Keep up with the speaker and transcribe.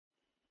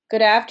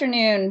Good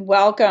afternoon.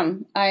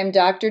 Welcome. I am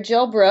Dr.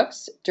 Jill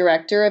Brooks,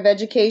 Director of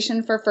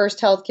Education for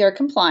First Healthcare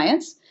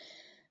Compliance.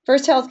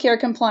 First Healthcare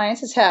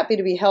Compliance is happy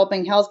to be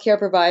helping healthcare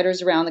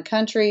providers around the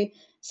country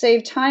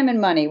save time and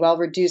money while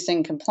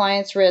reducing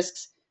compliance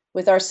risks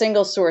with our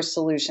single source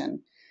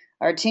solution.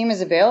 Our team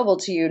is available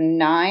to you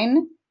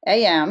 9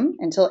 a.m.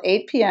 until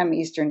 8 p.m.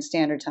 Eastern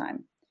Standard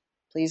Time.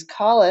 Please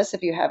call us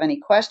if you have any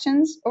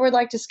questions or would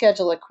like to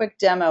schedule a quick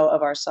demo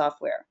of our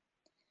software.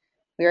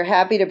 We are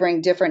happy to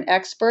bring different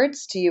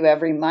experts to you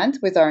every month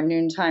with our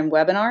noontime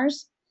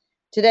webinars.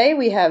 Today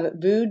we have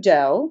Vu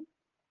Do,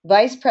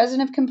 Vice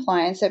President of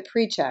Compliance at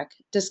PreCheck,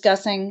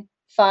 discussing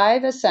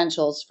 5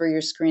 essentials for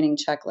your screening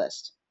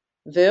checklist.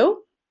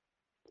 Vu?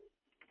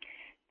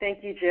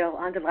 Thank you, Jill.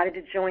 I'm delighted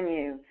to join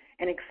you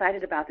and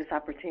excited about this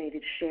opportunity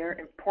to share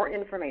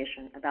important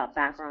information about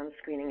background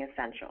screening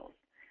essentials.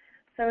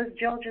 So as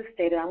Jill just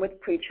stated, I'm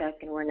with PreCheck,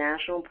 and we're a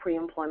national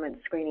pre-employment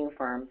screening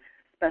firm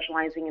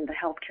specializing in the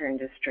healthcare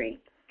industry.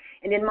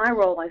 And in my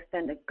role, I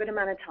spend a good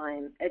amount of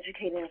time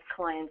educating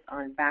clients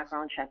on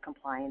background check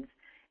compliance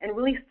and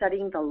really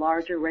studying the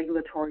larger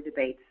regulatory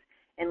debates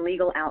and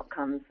legal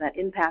outcomes that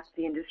impact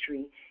the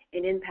industry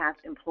and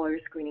impact employer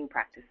screening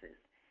practices.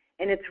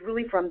 And it's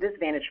really from this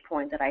vantage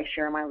point that I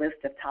share my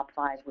list of top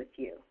 5 with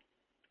you.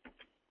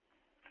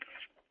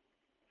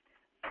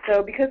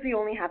 So because we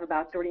only have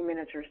about 30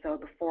 minutes or so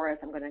before us,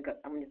 I'm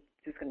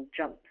just going to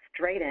jump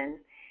straight in,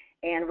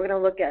 and we're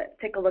going to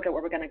take a look at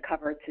what we're going to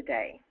cover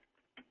today.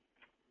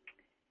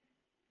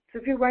 So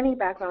if you're running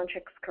background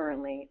checks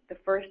currently, the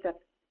first step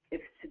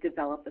is to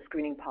develop a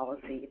screening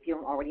policy if you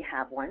don't already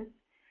have one.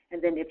 And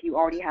then if you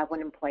already have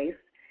one in place,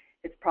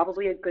 it's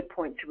probably a good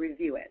point to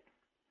review it.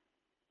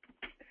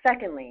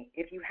 Secondly,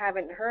 if you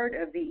haven't heard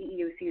of the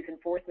EEOC's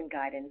enforcement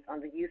guidance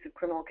on the use of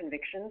criminal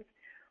convictions,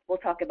 we'll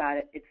talk about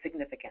its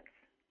significance.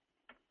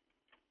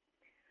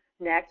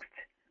 Next,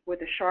 with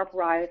a sharp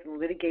rise in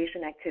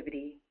litigation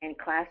activity and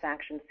class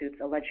action suits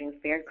alleging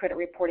Fair Credit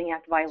Reporting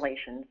Act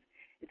violations,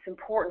 it's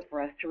important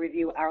for us to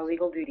review our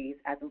legal duties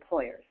as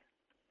employers.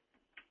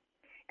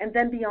 And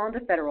then beyond the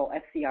federal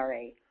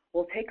FCRA,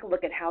 we'll take a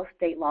look at how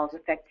state laws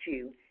affect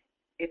you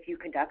if you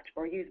conduct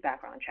or use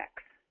background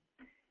checks.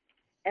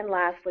 And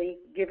lastly,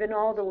 given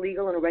all the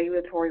legal and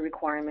regulatory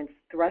requirements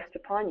thrust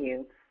upon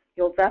you,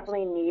 you'll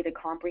definitely need a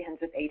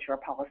comprehensive HR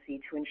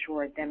policy to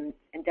ensure and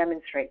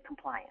demonstrate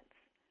compliance.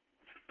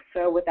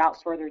 So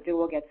without further ado,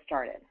 we'll get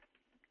started.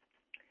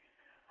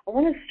 I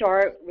want to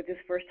start with this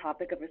first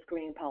topic of a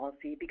screening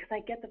policy because I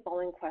get the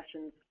following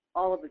questions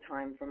all of the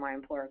time from my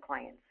employer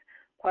clients.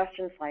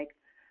 Questions like,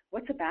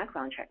 what's a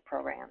background check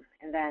program?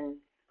 And then,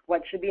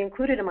 what should be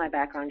included in my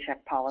background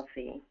check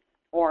policy?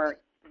 Or,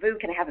 Vu,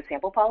 can I have a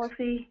sample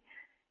policy?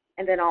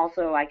 And then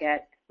also I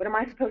get, what am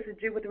I supposed to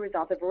do with the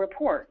result of a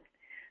report?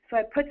 So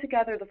I put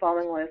together the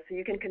following list so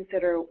you can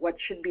consider what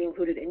should be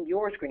included in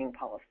your screening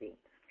policy.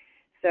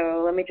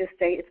 So let me just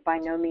say it's by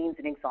no means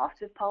an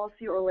exhaustive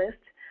policy or list,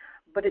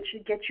 but it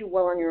should get you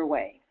well on your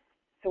way.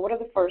 So what are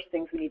the first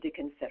things we need to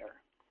consider?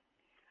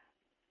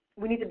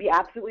 We need to be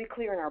absolutely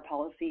clear in our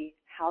policy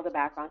how the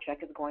background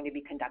check is going to be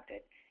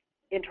conducted,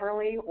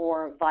 internally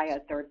or via a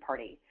third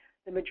party.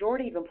 The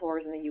majority of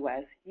employers in the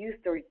U.S. use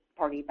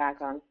third-party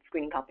background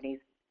screening companies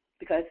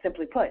because,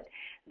 simply put,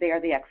 they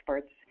are the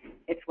experts.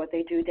 It's what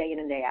they do day in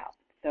and day out.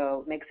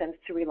 So it makes sense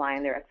to rely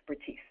on their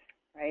expertise,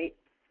 right?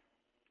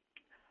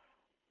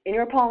 In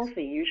your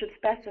policy, you should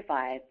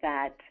specify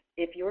that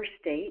if your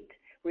state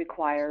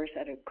requires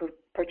that a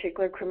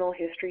particular criminal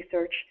history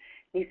search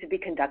needs to be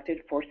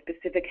conducted for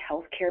specific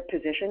healthcare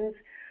positions,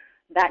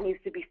 that needs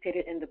to be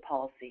stated in the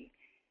policy.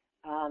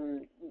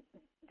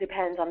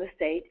 Depends on the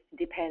state,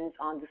 depends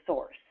on the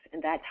source,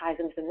 and that ties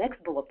into the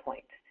next bullet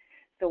point.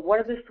 So what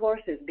are the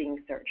sources being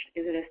searched?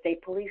 Is it a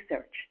state police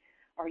search?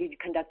 Are you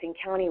conducting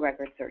county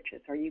record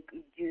searches? Are you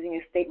using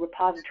a state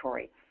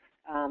repository?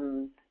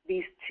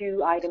 These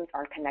two items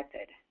are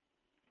connected.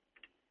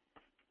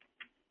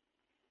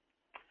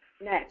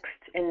 Next,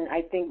 and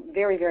I think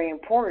very, very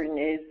important,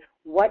 is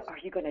what are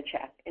you going to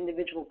check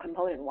individual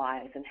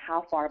component-wise and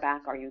how far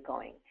back are you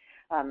going?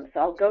 So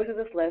I'll go through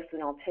this list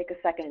and I'll take a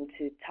second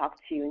to talk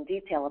to you in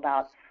detail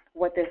about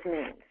what this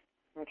means.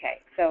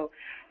 Okay, so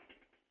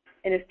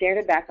in a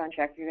standard background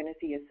check, you're going to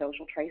see a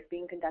social trace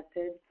being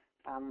conducted.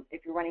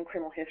 If you're running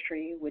criminal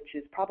history, which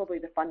is probably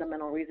the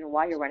fundamental reason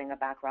why you're running a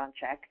background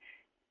check,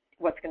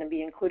 what's going to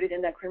be included in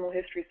that criminal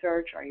history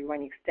search? Are you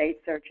running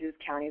state searches,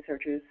 county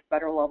searches,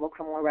 federal level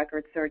criminal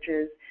record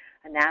searches,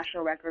 a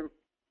national record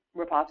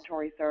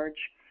repository search?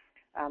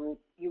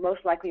 You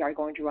most likely are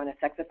going to run a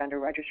sex offender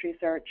registry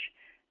search.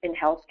 In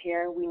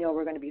healthcare, we know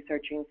we're going to be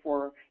searching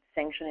for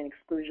sanction and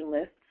exclusion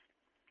lists.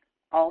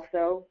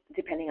 Also,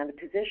 depending on the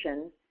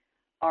position,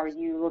 are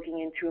you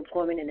looking into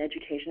employment and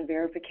education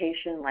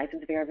verification,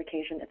 license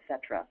verification,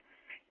 etc.?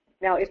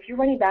 Now, if you're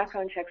running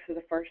background checks for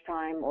the first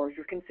time or if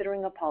you're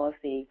considering a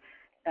policy,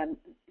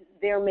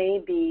 there may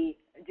be,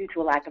 due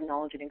to a lack of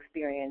knowledge and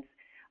experience,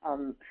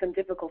 some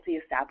difficulty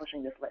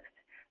establishing this list.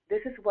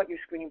 This is what your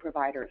screening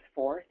provider is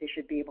for. They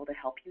should be able to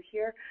help you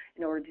here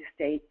in order to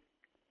state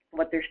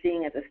what they're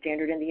seeing as a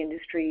standard in the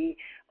industry,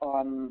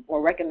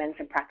 or recommend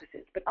some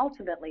practices. But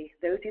ultimately,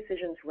 those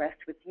decisions rest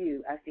with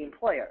you as the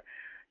employer.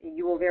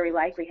 You will very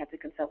likely have to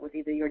consult with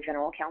either your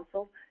general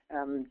counsel,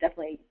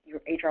 definitely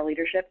your HR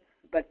leadership,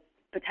 but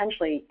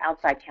potentially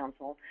outside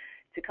counsel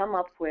to come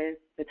up with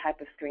the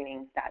type of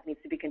screening that needs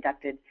to be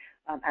conducted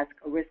as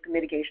a risk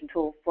mitigation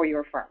tool for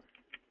your firm.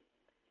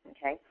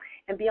 Okay?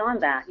 And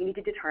beyond that, you need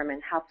to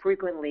determine how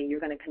frequently you're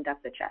going to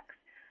conduct the checks.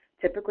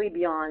 Typically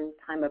beyond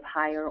time of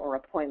hire or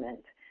appointment,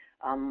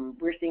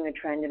 we're seeing a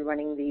trend in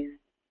running these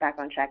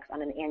background checks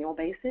on an annual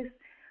basis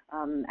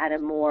at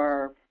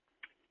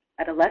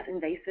a less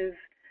invasive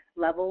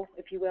level,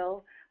 if you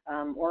will,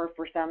 or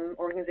for some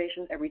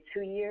organizations every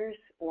 2 years,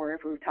 or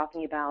if we're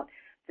talking about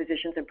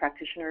physicians and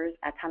practitioners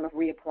at time of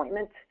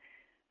reappointment.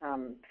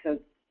 So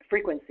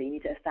frequency, you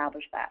need to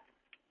establish that.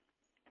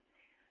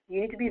 You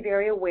need to be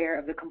very aware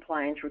of the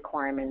compliance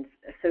requirements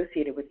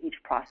associated with each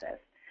process.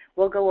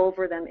 We'll go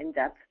over them in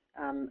depth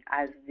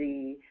as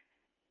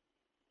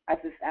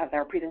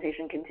our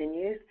presentation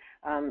continues.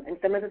 And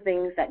some of the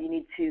things that you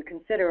need to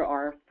consider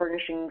are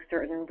furnishing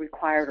certain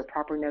required or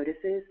proper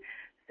notices,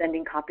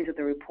 sending copies of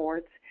the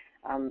reports,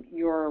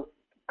 your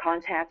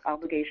contact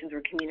obligations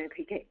or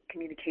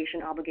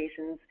communication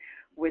obligations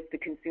with the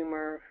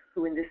consumer,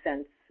 who in this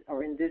sense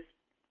or in this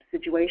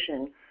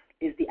situation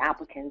is the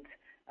applicant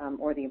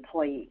or the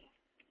employee.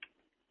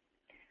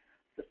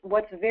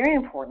 What's very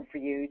important for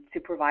you to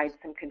provide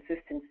some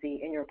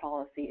consistency in your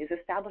policy is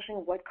establishing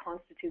what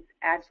constitutes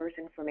adverse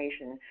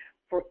information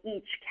for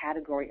each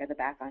category of the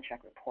background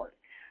check report.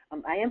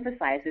 I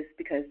emphasize this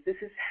because this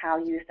is how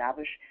you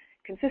establish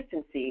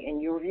consistency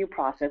in your review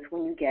process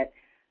when you get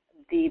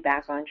the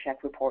background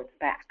check reports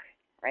back,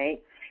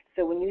 right?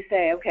 So when you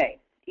say, okay,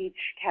 each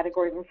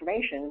category of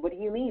information, what do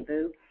you mean,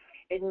 Boo?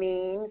 It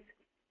means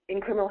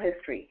in criminal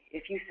history,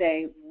 if you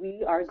say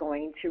we are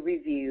going to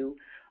review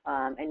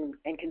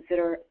and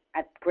consider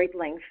at great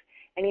length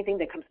anything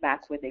that comes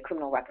back with a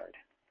criminal record,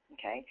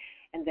 okay?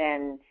 And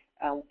then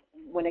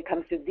when it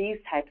comes to these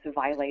types of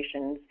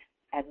violations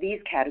at these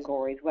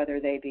categories, whether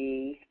they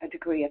be a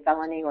degree of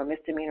felony or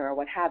misdemeanor or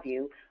what have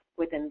you,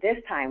 within this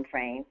time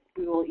frame,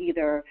 we will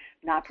either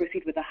not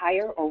proceed with a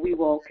hire or we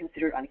will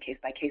consider it on a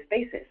case-by-case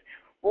basis.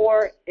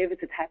 Or if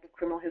it's a type of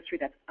criminal history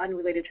that's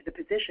unrelated to the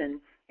position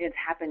and it's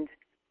happened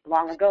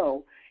long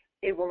ago,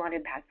 it will not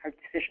impact our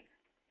decision.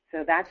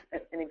 So that's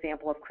an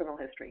example of criminal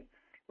history.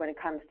 When it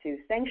comes to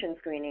sanction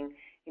screening,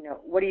 you know,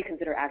 what do you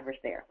consider adverse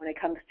there? When it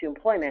comes to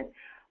employment,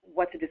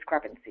 what's a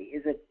discrepancy?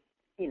 Is it,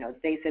 you know,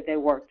 they said they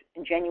worked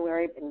in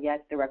January and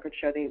yet the records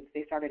show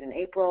they started in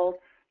April?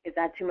 Is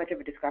that too much of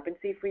a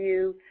discrepancy for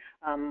you?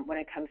 When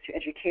it comes to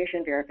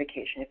education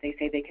verification, if they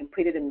say they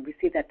completed and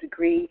received that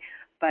degree,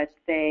 but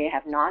they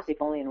have not, they've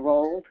only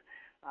enrolled.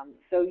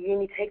 So you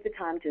need to take the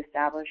time to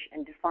establish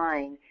and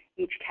define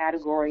each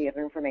category of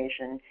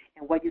information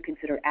and what you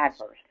consider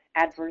adverse.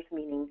 Adverse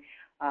meaning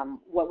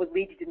what would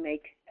lead you to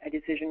make a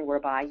decision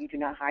whereby you do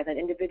not hire that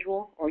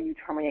individual or you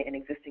terminate an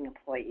existing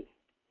employee.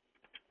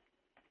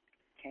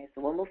 Okay,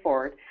 so we'll move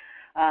forward.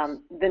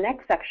 The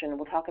next section,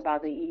 we'll talk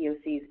about the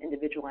EEOC's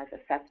individualized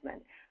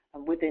assessment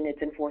within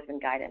its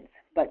enforcement guidance.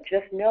 But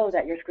just know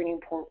that your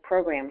screening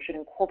program should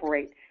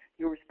incorporate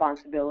your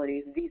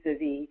responsibilities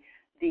vis-a-vis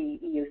the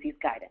EEOC's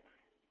guidance.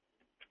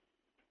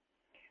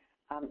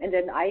 And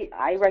then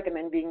I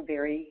recommend being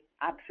very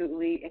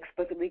absolutely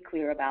explicitly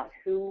clear about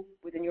who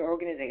within your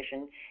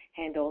organization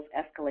handles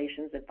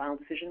escalations and final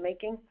decision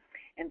making,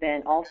 and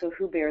then also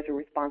who bears the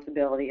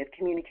responsibility of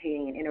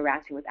communicating and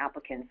interacting with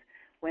applicants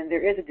when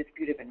there is a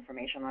dispute of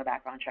information on a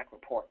background check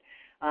report.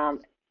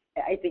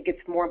 I think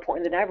it's more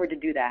important than ever to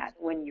do that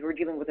when you're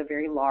dealing with a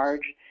very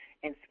large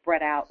and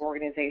spread out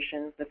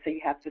organization. Let's say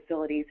you have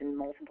facilities in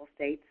multiple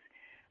states.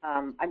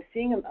 I'm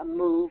seeing a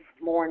move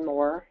more and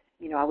more,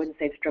 you know, I wouldn't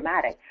say it's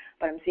dramatic,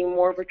 but I'm seeing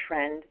more of a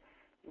trend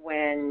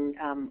when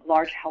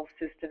large health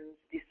systems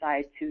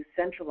decide to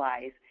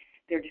centralize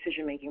their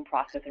decision-making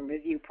process and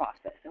review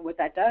process. And what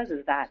that does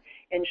is that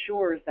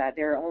ensures that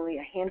there are only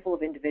a handful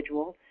of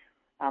individuals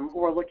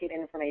who are looking at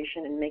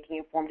information and making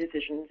informed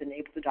decisions and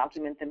able to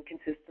document them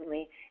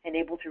consistently and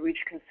able to reach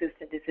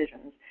consistent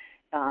decisions.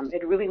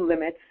 It really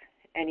limits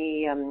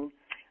any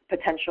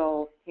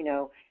potential, you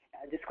know,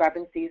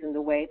 discrepancies in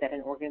the way that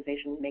an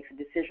organization makes a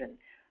decision.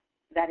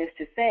 That is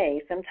to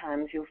say,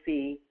 sometimes you'll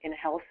see in a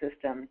health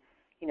system,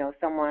 you know,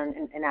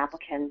 someone, an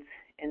applicant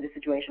in this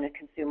situation, a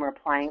consumer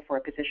applying for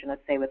a position,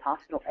 let's say with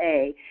Hospital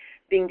A,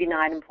 being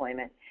denied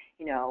employment,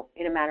 you know,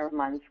 in a matter of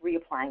months,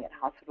 reapplying at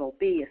Hospital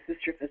B, a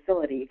sister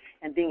facility,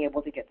 and being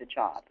able to get the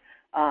job.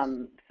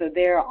 So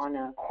there on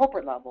a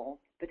corporate level,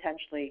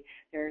 potentially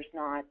there's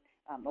not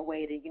a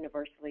way to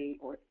universally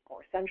or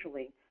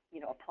centrally,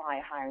 you know, apply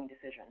a hiring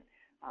decision.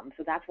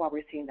 So that's why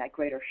we're seeing that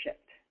greater shift.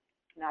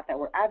 Not that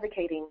we're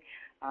advocating,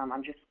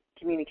 I'm just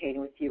communicating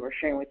with you or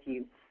sharing with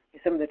you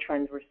some of the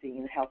trends we're seeing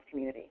in the health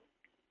community.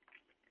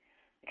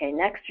 Okay,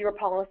 next, your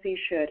policy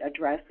should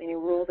address any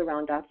rules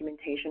around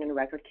documentation and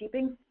record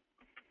keeping.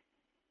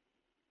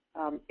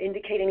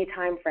 Indicate any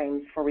time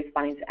frames for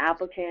responding to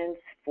applicants,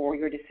 for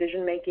your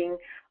decision making.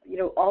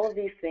 all of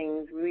these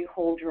things really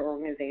hold your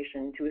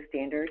organization to a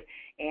standard,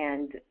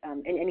 and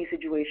in any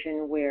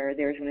situation where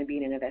there's going to be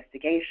an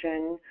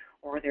investigation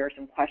or there are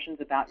some questions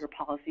about your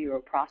policy or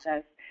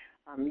process,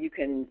 you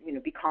can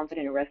be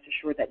confident and rest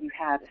assured that you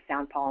have a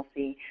sound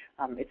policy.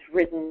 It's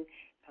written,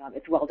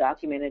 it's well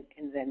documented,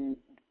 and then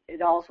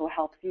it also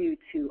helps you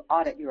to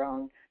audit your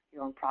own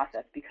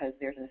process because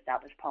there's an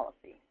established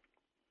policy.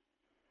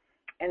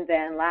 And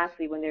then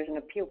lastly, when there's an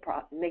appeal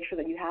make sure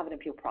that you have an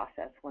appeal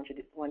process once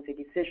a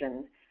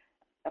decision,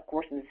 of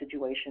course in the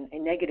situation, a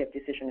negative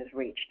decision is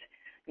reached.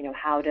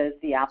 How does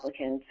the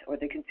applicant or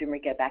the consumer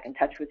get back in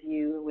touch with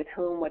you, with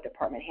whom, what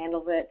department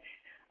handles it,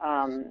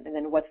 and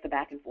then what's the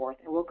back and forth.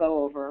 And we'll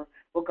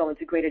go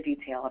into greater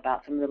detail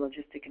about some of the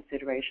logistic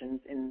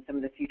considerations in some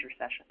of the future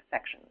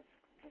sections,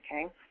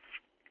 okay?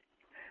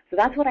 So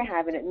that's what I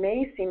have, and it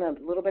may seem a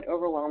little bit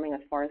overwhelming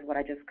as far as what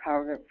I just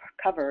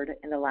covered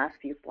in the last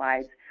few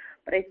slides,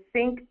 but I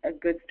think a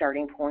good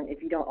starting point,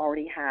 if you don't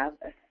already have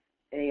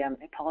a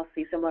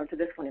policy similar to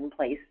this one in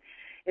place,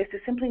 is to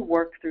simply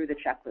work through the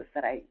checklist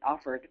that I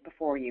offered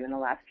before you in the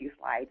last few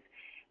slides.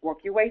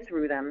 Work your way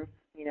through them,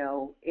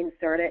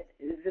 insert it.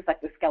 It's just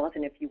like the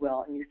skeleton, if you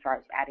will, and you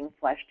start adding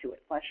flesh to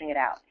it, fleshing it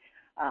out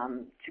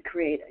to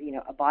create,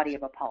 a body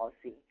of a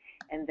policy.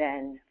 And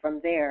then from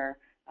there,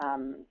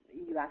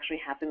 you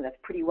actually have something that's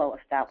pretty well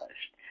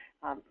established.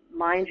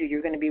 Mind you,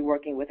 you're going to be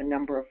working with a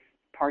number of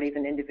parties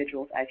and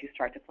individuals as you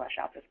start to flesh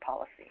out this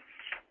policy.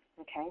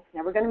 Okay,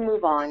 now we're going to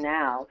move on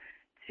now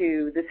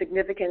to the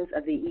significance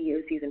of the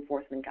EEOC's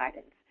enforcement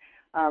guidance.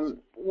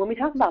 When we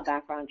talk about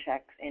background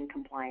checks and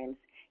compliance,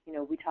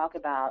 we talk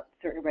about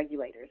certain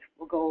regulators.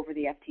 We'll go over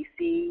the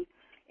FTC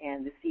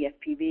and the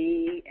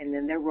CFPB, and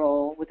then their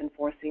role with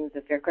enforcing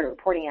the Fair Credit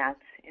Reporting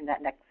Act in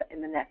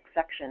the next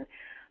section.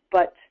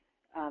 But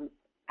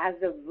as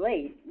of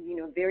late,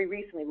 very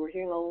recently, we're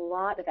hearing a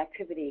lot of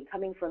activity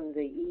coming from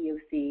the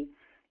EEOC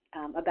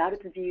about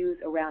its views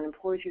around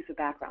employers' use of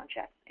background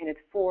checks, and it's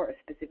for a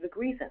specific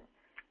reason.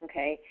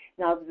 Okay.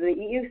 Now, the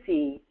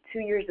EEOC 2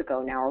 years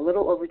ago now, or a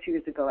little over 2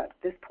 years ago at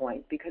this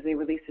point, because they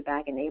released it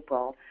back in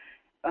April,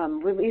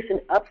 released an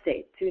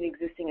update to an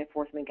existing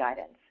enforcement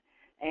guidance.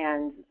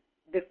 And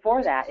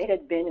before that, it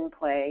had been in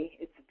play.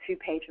 It's a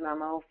 2-page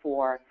memo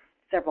for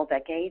several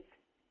decades.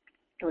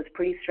 It was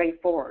pretty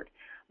straightforward,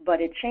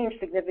 but it changed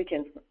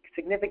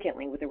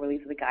significantly with the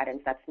release of the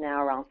guidance. That's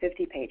now around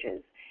 50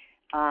 pages,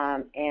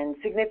 and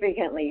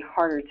significantly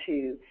harder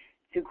to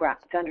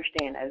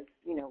understand, as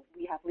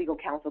we have legal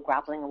counsel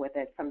grappling with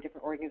it from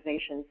different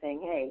organizations saying,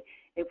 hey,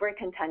 if we're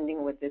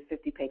contending with this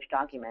 50-page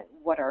document,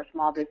 what are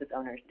small business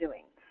owners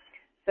doing?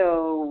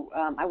 So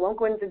I won't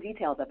go into the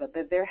details of it,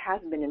 but there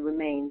has been and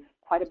remains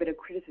quite a bit of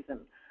criticism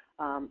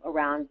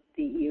around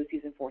the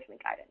EEOC's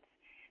enforcement guidance.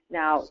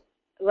 Now,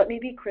 let me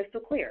be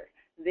crystal clear.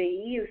 The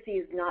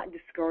EEOC is not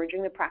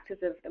discouraging the practice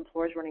of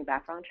employers running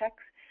background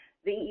checks.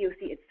 The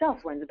EEOC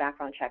itself runs the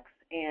background checks,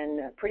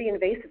 and pretty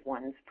invasive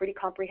ones, pretty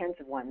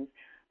comprehensive ones,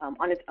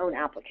 on its own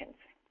applicants.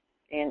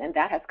 And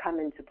that has come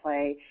into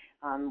play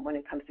when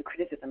it comes to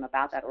criticism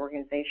about that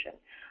organization.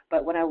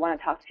 But what I want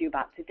to talk to you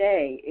about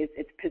today is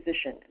its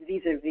position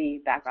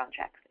vis-a-vis background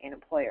checks and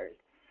employers.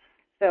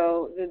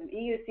 So the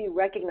EEOC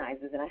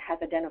recognizes and has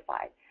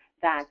identified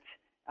that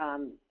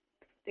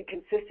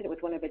consistent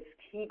with one of its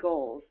key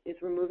goals is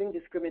removing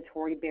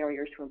discriminatory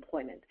barriers to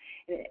employment.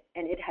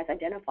 And it has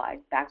identified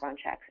background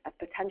checks as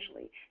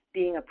potentially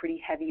being a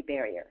pretty heavy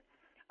barrier.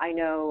 I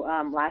know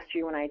last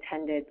year when I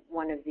attended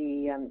one of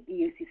the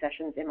EEOC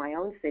sessions in my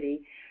own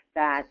city,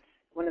 that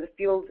one of the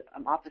field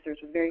officers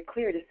was very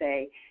clear to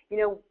say,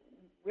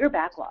 we're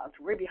backlogged,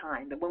 we're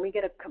behind, but when we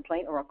get a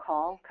complaint or a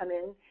call come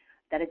in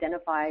that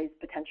identifies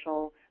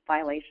potential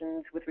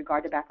violations with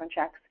regard to background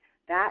checks,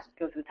 that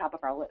goes to the top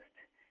of our list.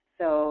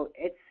 So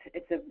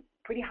it's a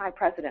pretty high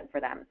precedent for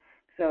them.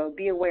 So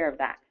be aware of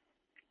that.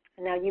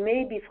 Now, you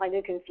may be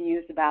slightly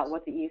confused about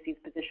what the EEOC's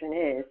position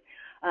is,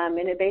 and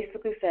it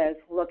basically says,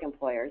 look,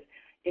 employers,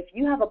 if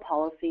you have a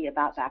policy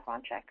about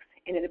background checks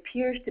and it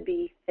appears to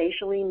be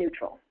facially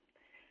neutral,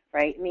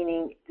 right,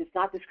 meaning it's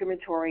not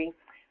discriminatory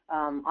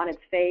on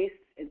its face,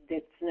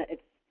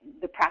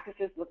 the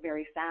practices look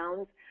very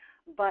sound,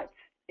 but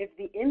if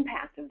the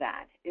impact of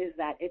that is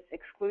that it's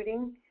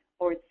excluding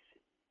or it's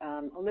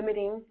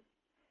limiting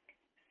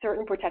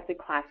certain protected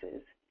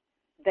classes,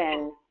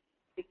 then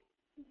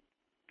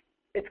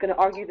it's going to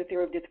argue the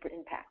theory of disparate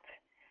impact,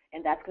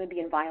 and that's going to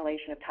be in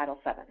violation of Title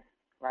VII,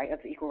 right, of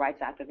the Equal Rights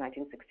Act of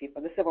 1960,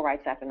 or the Civil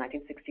Rights Act of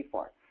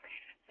 1964.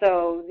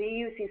 So the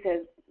EEOC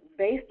says,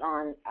 based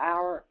on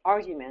our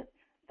argument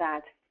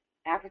that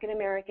African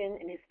American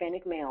and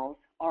Hispanic males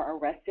are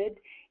arrested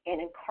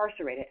and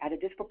incarcerated at a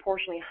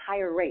disproportionately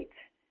higher rate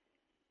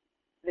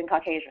than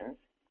Caucasians,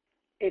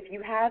 if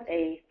you have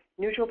a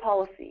neutral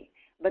policy,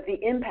 but the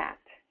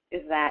impact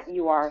is that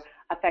you are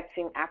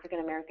affecting African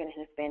American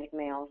and Hispanic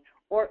males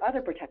or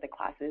other protected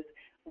classes,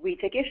 we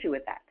take issue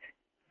with that.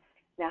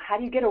 Now, how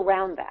do you get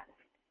around that?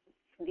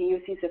 The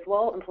EEOC says,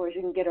 well, employers,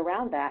 you can get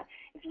around that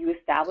if you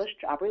establish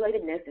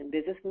job-relatedness and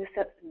business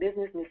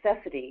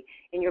necessity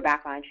in your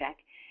background check,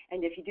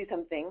 and if you do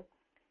something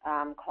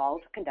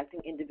called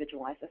conducting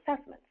individualized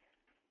assessments.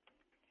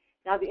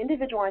 Now, the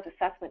individualized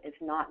assessment is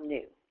not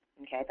new.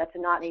 Okay, that's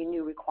not a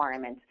new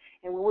requirement,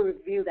 and we'll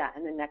review that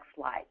in the next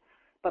slide.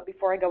 But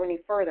before I go any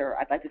further,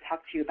 I'd like to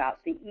talk to you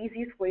about the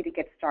easiest way to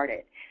get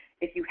started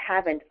if you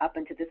haven't, up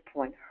until this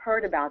point,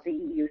 heard about the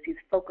EEOC's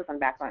focus on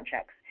background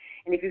checks,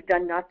 and if you've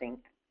done nothing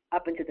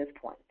up until this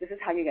point. This is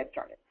how you get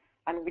started.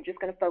 We're just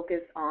going to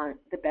focus on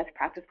the best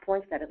practice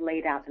points that are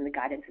laid out in the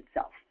guidance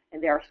itself,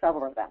 and there are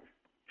several of them.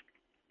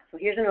 So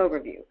here's an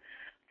overview.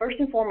 First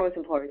and foremost,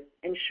 employers,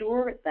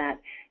 ensure that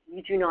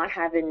you do not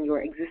have in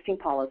your existing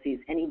policies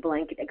any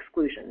blanket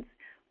exclusions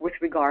with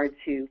regard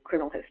to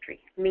criminal history,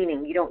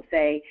 meaning you don't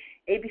say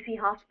ABC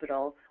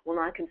Hospital will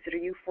not consider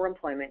you for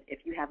employment if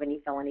you have any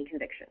felony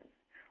convictions,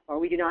 or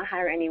we do not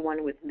hire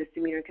anyone with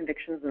misdemeanor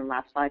convictions in the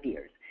last 5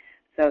 years.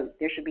 So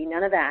there should be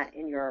none of that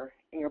in your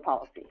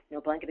policy,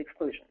 no blanket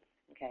exclusions.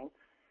 Okay.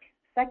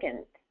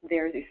 Second,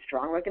 there's a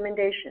strong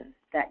recommendation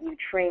that you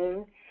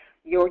train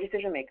your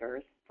decision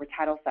makers for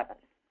Title VII.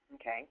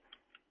 Okay.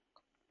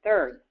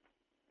 Third,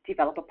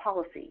 develop a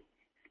policy,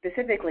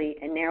 specifically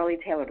a narrowly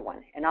tailored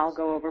one, and I'll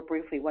go over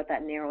briefly what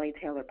that narrowly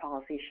tailored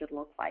policy should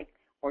look like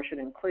or should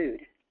include.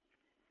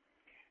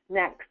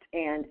 Next,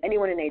 and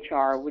anyone in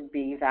HR would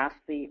be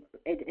vastly,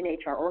 in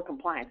HR or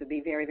compliance, would be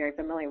very, very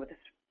familiar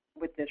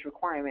with this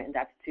requirement, and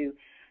that's to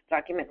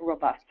document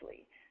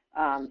robustly.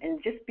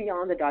 And just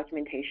beyond the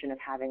documentation of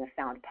having a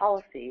sound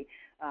policy,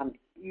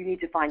 you need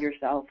to find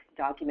yourself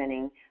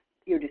documenting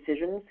your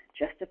decisions,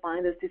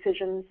 justifying those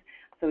decisions.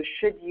 So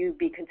should you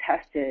be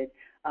contested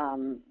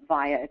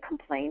via a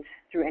complaint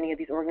through any of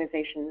these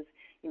organizations,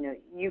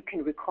 you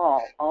can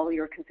recall all of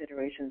your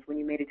considerations when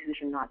you made a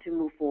decision not to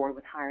move forward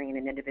with hiring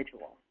an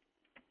individual.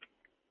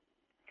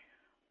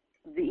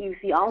 The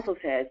EEOC also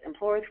says,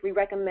 employers, we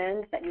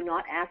recommend that you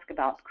not ask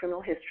about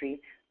criminal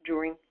history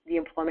during the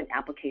employment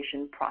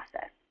application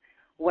process.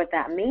 What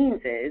that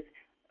means is,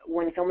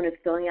 when someone is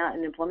filling out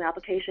an employment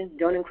application,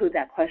 don't include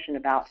that question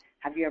about,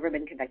 have you ever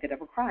been convicted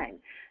of a crime?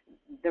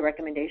 The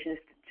recommendation is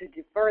to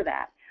defer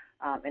that,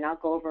 and I'll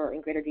go over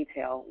in greater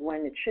detail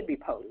when it should be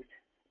posed,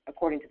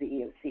 according to the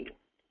EEOC.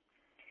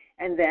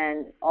 And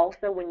then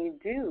also, when you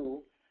do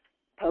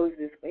pose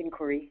this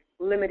inquiry,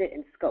 limit it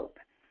in scope.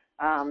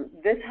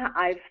 This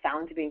I've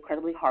found to be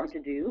incredibly hard to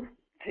do.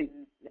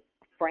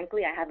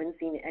 Frankly, I haven't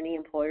seen any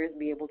employers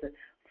be able to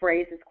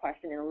phrase this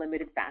question in a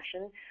limited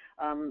fashion.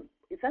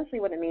 Essentially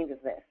what it means is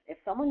this. If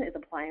someone is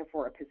applying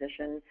for a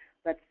position,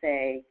 let's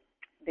say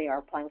they are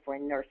applying for a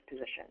nurse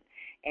position,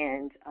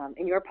 and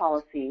in your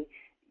policy,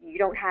 you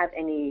don't have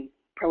any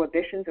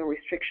prohibitions or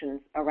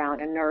restrictions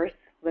around a nurse,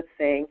 let's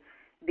say,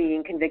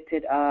 being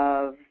convicted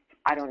of,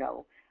 I don't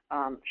know,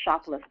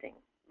 shoplifting,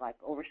 like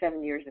over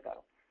 7 years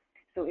ago.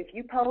 So if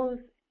you pose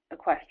a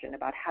question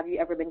about have you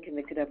ever been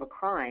convicted of a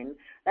crime,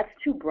 that's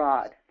too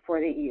broad for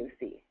the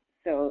EEOC.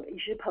 So you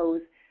should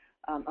pose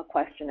a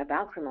question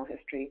about criminal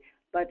history,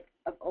 but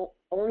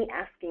only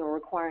asking or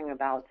requiring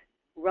about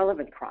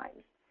relevant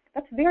crimes.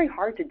 That's very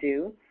hard to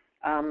do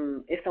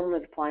if someone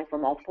is applying for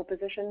multiple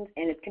positions,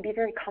 and it can be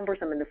very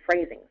cumbersome in the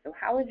phrasing. So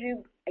how would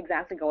you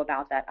exactly go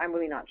about that? I'm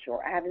really not sure.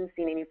 I haven't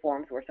seen any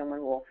forms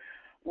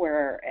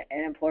where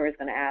an employer is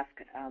going to ask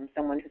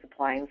someone who's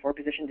applying for a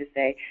position to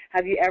say,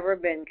 have you ever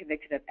been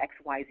convicted of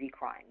XYZ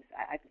crimes?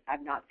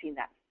 I've not seen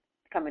that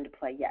come into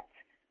play yet.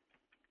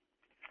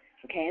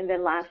 Okay, and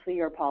then lastly,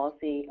 your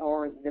policy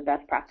or the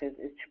best practice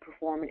is to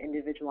perform an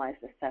individualized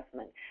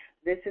assessment.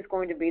 This is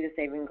going to be the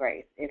saving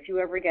grace. If you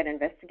ever get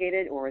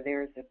investigated or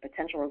there's a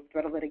potential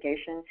threat of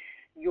litigation,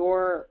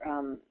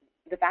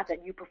 the fact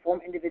that you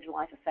perform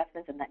individualized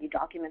assessments and that you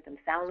document them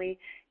soundly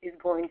is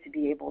going to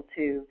be able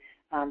to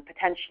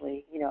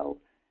potentially,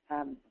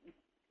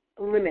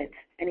 limit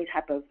any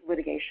type of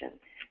litigation.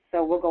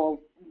 So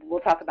we'll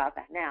talk about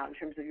that now in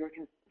terms of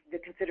the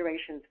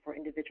considerations for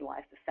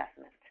individualized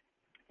assessment.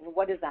 And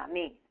what does that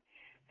mean?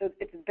 So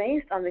it's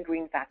based on the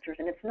green factors,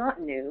 and it's not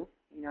new.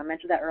 I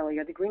mentioned that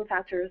earlier. The green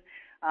factors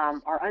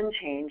are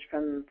unchanged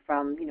from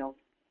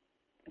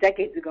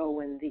decades ago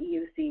when the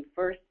EEOC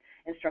first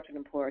instructed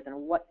employers on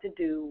what to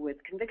do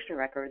with conviction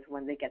records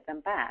when they get them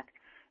back.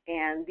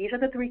 And these are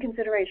the three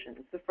considerations.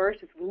 The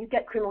first is when you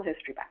get criminal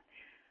history back,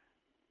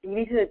 you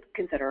need to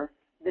consider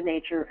the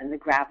nature and the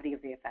gravity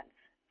of the offense,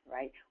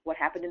 right? What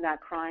happened in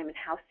that crime and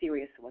how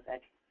serious was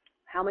it?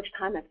 How much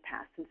time has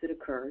passed since it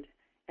occurred?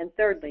 And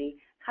thirdly,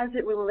 how does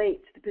it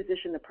relate to the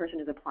position the person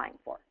is applying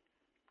for?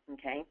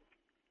 Okay.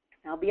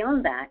 Now,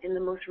 beyond that, in the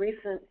most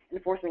recent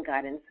enforcement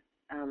guidance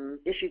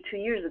issued 2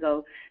 years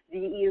ago, the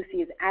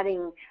EEOC is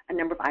adding a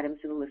number of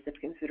items to the list of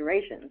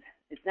considerations.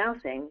 It's now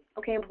saying,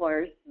 okay,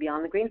 employers,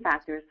 beyond the green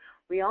factors,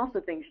 we also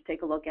think you should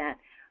take a look at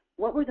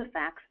what were the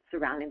facts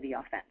surrounding the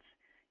offense,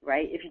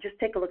 right? If you just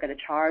take a look at a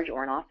charge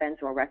or an offense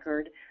or a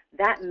record,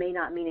 that may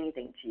not mean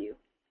anything to you.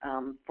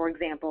 For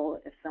example,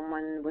 if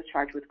someone was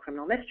charged with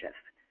criminal mischief,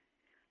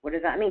 what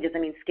does that mean? Does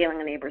that mean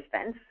scaling a neighbor's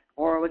fence,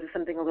 or was it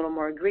something a little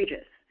more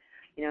egregious?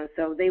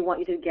 So they want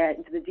you to get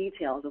into the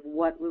details of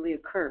what really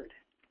occurred.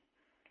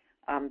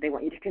 They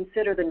want you to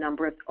consider the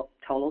number of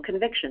total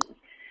convictions.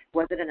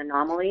 Was it an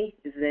anomaly?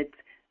 Is it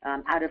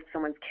out of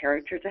someone's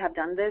character to have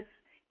done this.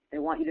 They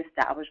want you to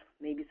establish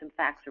maybe some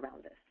facts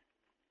around this.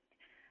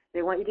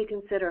 They want you to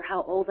consider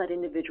how old that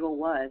individual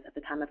was at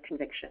the time of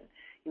conviction.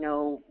 You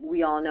know,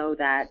 we all know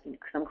that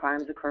some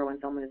crimes occur when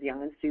someone is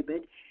young and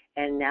stupid,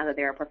 and now that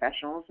they are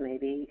professionals,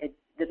 maybe it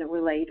doesn't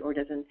relate or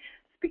doesn't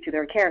speak to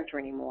their character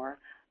anymore.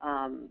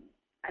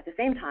 At the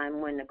same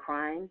time, when a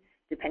crime,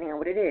 depending on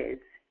what it is,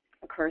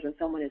 occurs when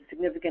someone is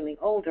significantly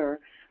older,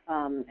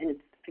 and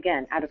it's,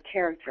 again, out of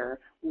character,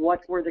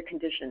 what were the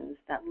conditions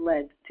that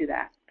led to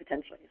that,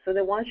 potentially? So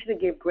they want you to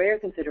give greater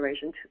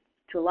consideration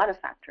to a lot of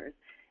factors,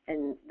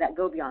 and that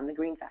go beyond the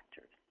green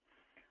factors.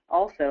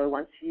 Also, it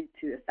wants you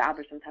to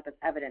establish some type of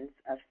evidence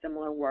of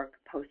similar work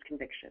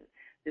post-conviction.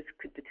 This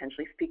could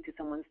potentially speak to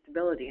someone's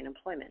stability in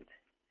employment.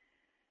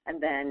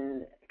 And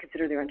then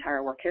consider their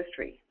entire work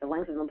history, the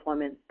length of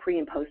employment pre-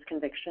 and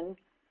post-conviction,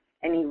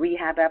 any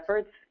rehab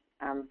efforts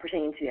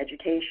pertaining to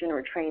education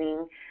or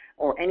training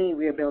or any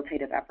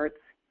rehabilitative efforts.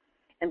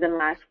 And then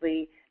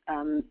lastly,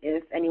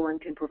 if anyone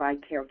can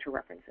provide character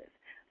references.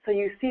 So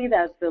you see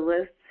that the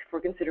list for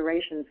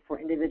considerations for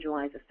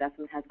individualized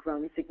assessment has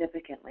grown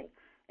significantly.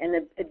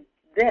 And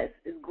this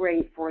is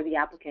great for the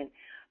applicant,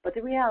 but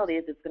the reality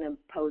is it's going to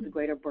pose a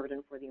greater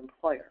burden for the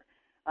employer.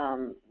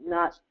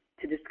 Not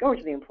to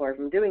discourage the employer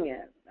from doing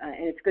it, and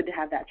it's good to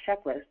have that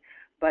checklist,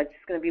 but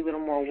it's going to be a little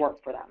more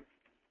work for them.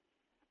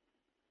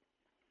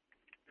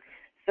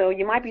 So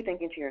you might be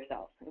thinking to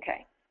yourself,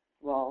 okay,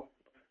 well,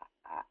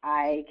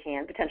 I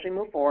can potentially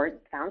move forward.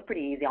 Sounds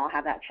pretty easy. I'll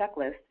have that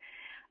checklist.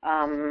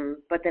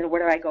 But then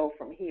where do I go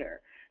from here?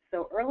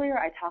 So earlier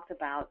I talked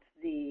about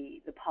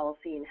the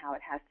policy and how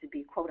it has to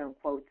be, quote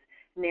unquote,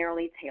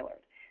 narrowly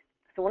tailored.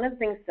 So one of the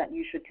things that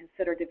you should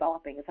consider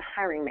developing is a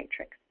hiring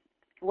matrix.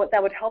 What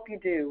that would help you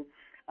do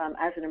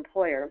as an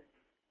employer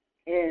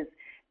is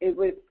it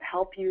would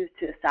help you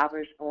to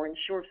establish or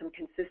ensure some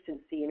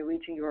consistency in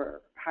reaching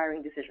your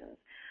hiring decisions.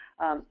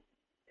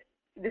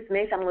 This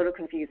may sound a little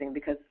confusing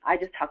because I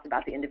just talked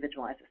about the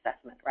individualized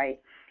assessment, right?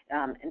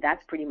 And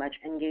that's pretty much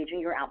engaging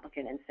your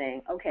applicant and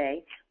saying,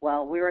 okay,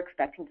 well, we were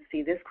expecting to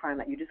see this crime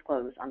that you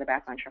disclosed on the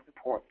background check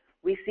report.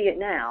 We see it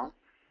now.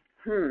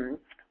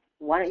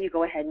 Why don't you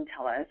go ahead and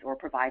tell us or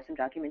provide some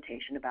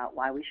documentation about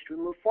why we should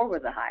move forward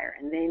with the hire?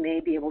 And they may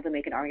be able to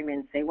make an argument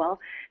and say, well,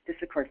 this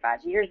occurred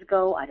 5 years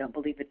ago. I don't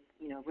believe it,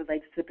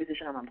 relates to the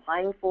position I'm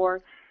applying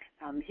for.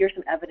 Here's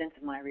some evidence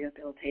of my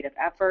rehabilitative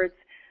efforts.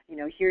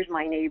 Here's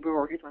my neighbor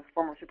or here's my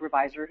former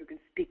supervisor who can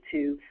speak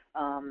to,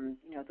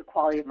 the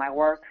quality of my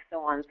work,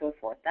 so on and so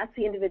forth. That's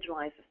the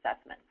individualized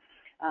assessment.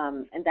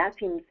 And that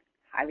seems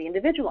highly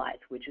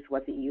individualized, which is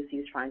what the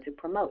EUC is trying to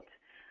promote.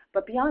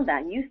 But beyond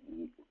that,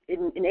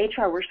 in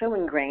HR, we're so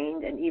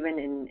ingrained, and even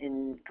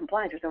in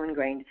compliance, we're so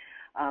ingrained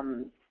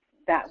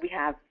that we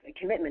have a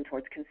commitment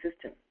towards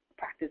consistent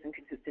practice and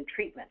consistent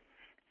treatment.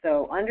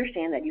 So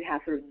understand that you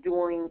have sort of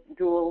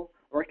dual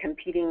or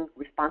competing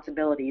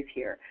responsibilities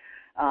here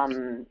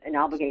and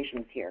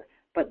obligations here.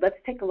 But let's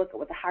take a look at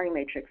what the hiring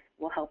matrix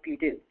will help you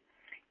do.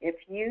 If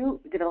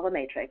you develop a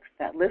matrix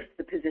that lists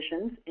the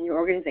positions in your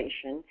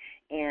organization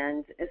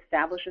and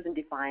establishes and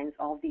defines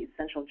all the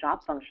essential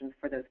job functions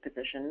for those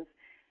positions,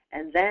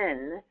 and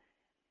then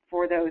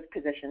for those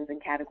positions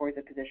and categories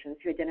of positions,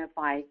 you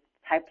identify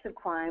types of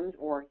crimes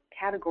or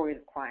categories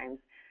of crimes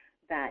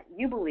that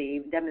you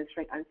believe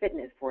demonstrate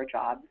unfitness for a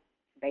job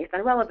based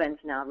on relevance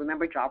now,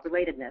 remember job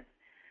relatedness,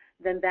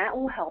 then that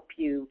will help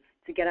you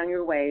to get on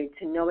your way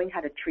to knowing how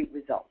to treat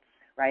results,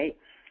 right?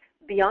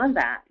 Beyond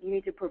that, you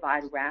need to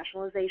provide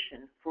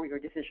rationalization for your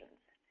decisions.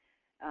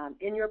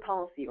 In your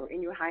policy or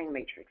in your hiring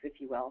matrix,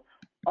 if you will,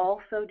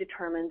 also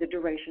determine the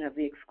duration of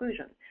the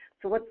exclusion.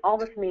 So what all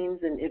this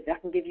means, and if I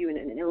can give you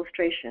an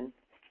illustration,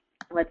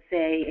 let's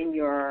say in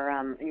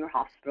your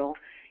hospital,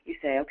 you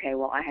say, okay,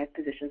 well, I have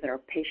positions that are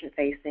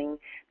patient-facing.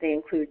 They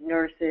include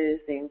nurses,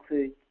 they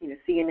include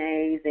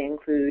CNAs, they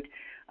include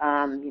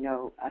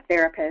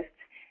therapists,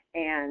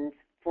 and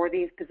for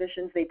these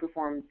positions, they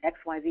perform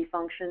XYZ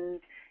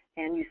functions.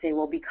 And you say,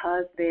 well,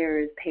 because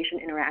there's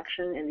patient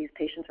interaction and these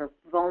patients are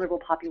vulnerable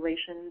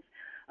populations,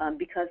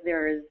 because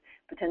there is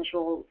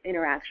potential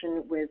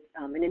interaction with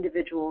an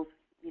individual's,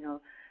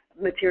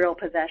 material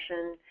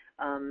possession,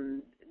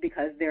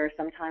 because there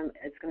sometimes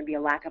it's going to be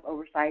a lack of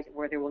oversight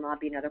where there will not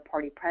be another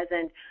party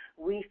present,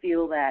 we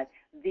feel that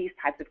these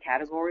types of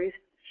categories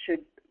should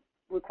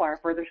require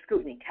further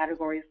scrutiny.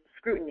 Categories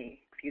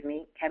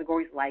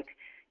like,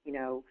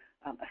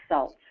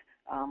 assault,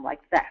 like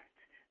theft,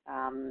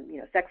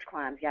 sex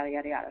crimes, yada,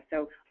 yada, yada.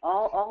 So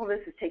all of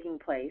this is taking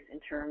place in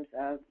terms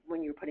of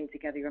when you're putting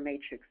together your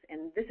matrix.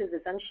 And this is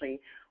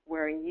essentially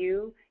where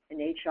you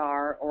in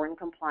HR or in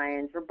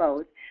compliance or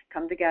both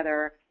come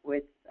together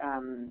with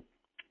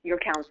your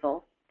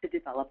counsel to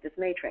develop this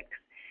matrix.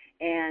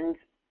 And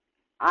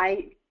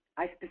I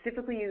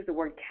specifically use the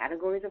word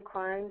categories of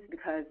crimes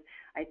because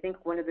I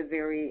think one of the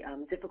very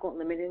difficult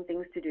limiting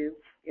things to do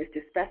is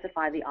to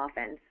specify the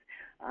offense.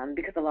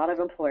 Because a lot of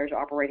employers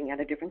are operating out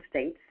of different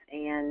states,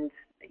 and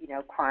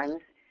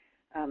crimes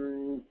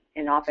and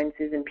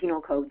offenses and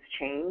penal codes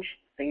change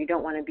So you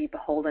don't want to be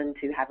beholden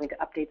to having to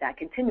update that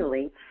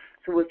continually.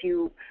 So if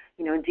you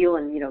deal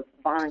in,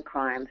 violent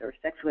crimes or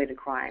sex-related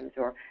crimes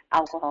or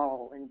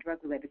alcohol and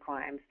drug-related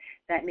crimes,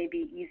 that may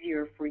be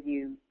easier for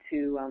you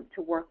to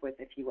work with,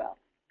 if you will.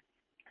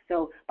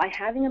 So by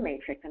having a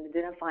matrix and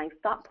identifying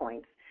stop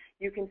points,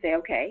 you can say,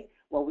 okay,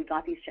 well, we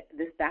got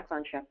this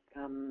background check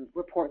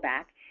report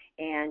back,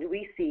 and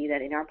we see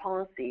that in our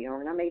policy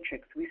or in our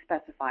matrix, we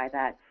specify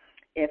that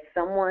if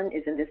someone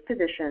is in this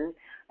position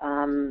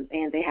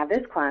and they have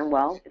this crime,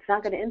 well, it's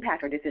not going to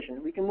impact our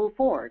decision. We can move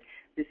forward.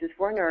 This is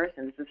for a nurse,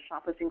 and this is a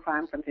shoplifting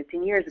crime from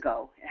 15 years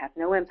ago. It has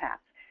no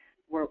impact.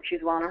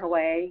 She's well on her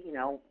way.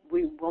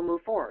 We will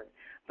move forward.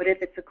 But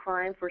if it's a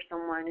crime for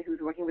someone who's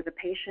working with a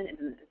patient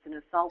and it's an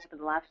assault within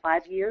the last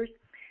 5 years,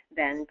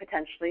 then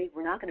potentially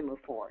we're not going to move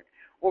forward.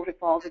 Or if it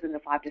falls within the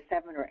 5 to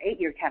 7 or 8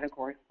 year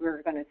category,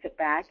 we're going to sit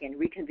back and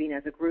reconvene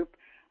as a group,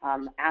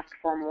 ask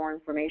for more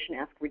information,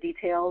 ask for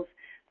details,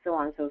 so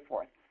on and so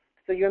forth.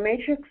 So your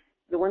matrix,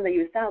 the one that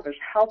you establish,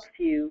 helps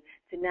you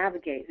to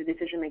navigate the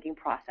decision-making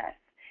process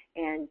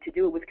and to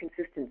do it with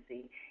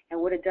consistency.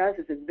 And what it does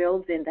is it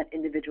builds in that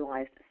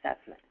individualized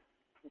assessment,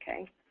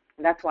 okay?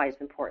 And that's why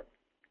it's important.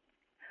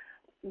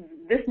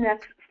 This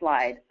next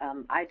slide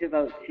I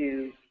devote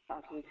to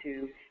talking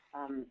to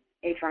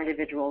HR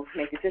individuals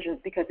who make decisions,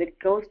 because it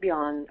goes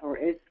beyond, or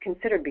is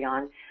considered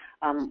beyond,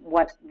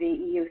 what the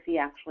EEOC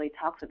actually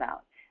talks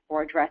about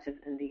or addresses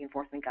in the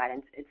enforcement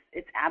guidance.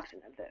 It's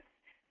absent of this.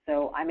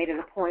 So I made it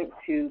a point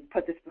to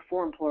put this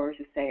before employers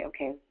to say,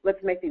 okay,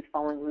 let's make these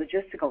following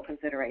logistical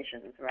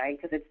considerations, right?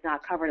 Because it's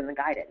not covered in the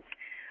guidance.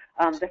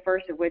 The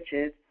first of which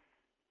is,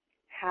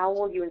 how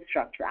will you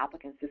instruct your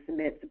applicants to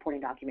submit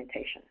supporting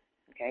documentation?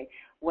 Okay,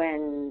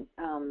 when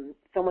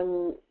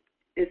someone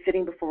is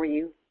sitting before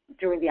you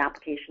during the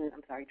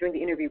during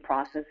the interview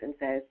process and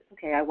says,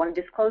 okay, I want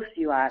to disclose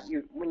to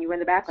you, when you run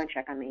the background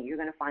check on me, you're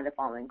going to find the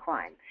following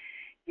crime.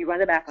 You run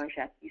the background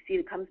check, you see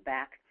it comes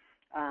back,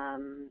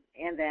 and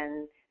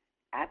then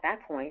at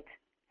that point,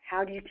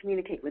 how do you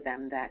communicate with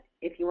them that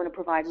if you want to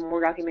provide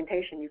more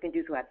documentation, you can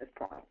do so at this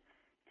point?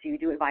 Do you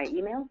do it via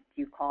email?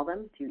 Do you call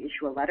them? Do you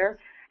issue a letter?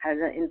 How does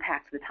that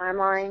impact the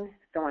timeline?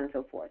 So on and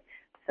so forth.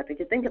 Something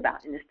to think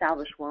about and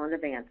establish well in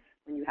advance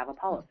when you have a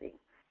policy.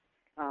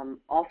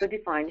 Also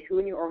define who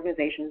in your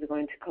organization is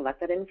going to collect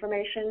that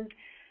information,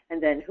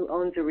 and then who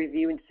owns the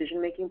review and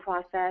decision-making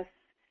process.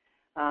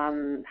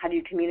 How do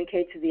you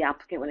communicate to the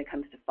applicant when it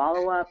comes to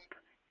follow-up?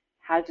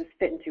 How does this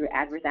fit into your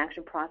adverse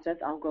action process?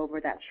 I'll go over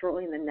that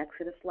shortly in the next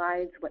set of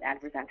slides, what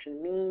adverse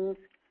action means.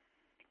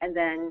 And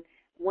then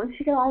once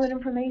you get all that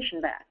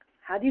information back,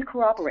 how do you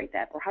corroborate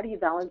that, or how do you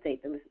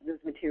validate those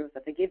materials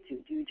that they give to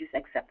you? Do you just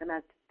accept them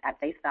at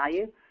face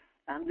value?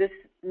 This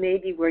may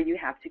be where you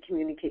have to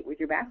communicate with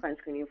your background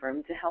screening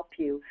firm to help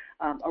you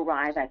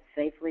arrive at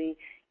safely,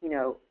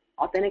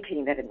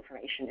 authenticating that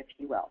information, if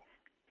you will.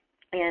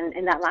 And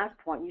in that last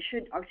point, you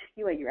should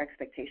articulate your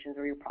expectations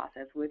or your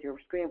process with your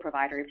screening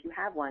provider, if you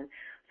have one,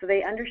 so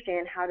they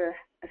understand how to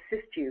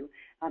assist you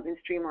in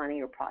streamlining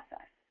your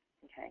process.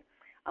 Okay,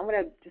 I'm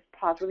going to just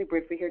pause really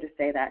briefly here to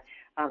say that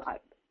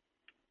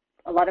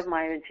a lot of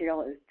my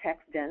material is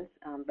text dense,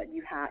 but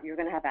you're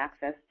going to have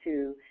access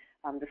to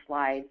the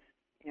slides,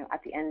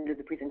 at the end of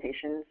the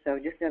presentation. So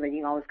just know that you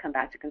can always come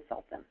back to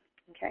consult them.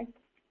 Okay.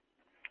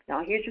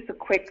 Now here's just a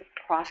quick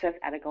process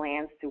at a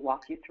glance to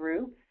walk you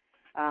through.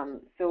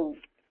 So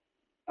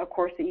of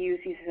course the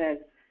EEOC says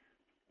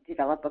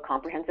develop a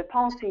comprehensive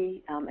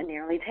policy, a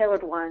narrowly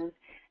tailored one,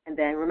 and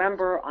then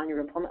remember on your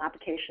employment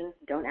application,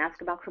 don't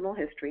ask about criminal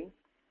history.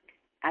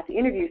 At the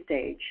interview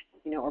stage,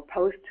 or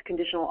post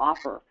conditional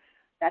offer,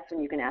 that's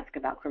when you can ask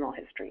about criminal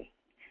history.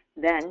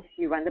 Then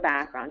you run the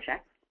background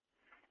check.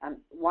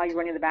 While you're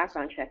running the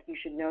background check, you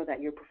should know that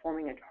you're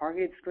performing a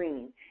targeted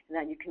screening and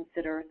that you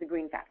consider the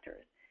green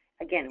factors.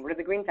 Again, what are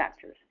the green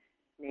factors?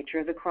 Nature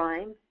of the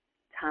crime,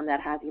 time that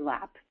has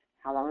elapsed,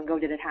 how long ago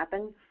did it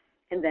happen,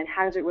 and then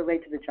how does it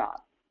relate to the job?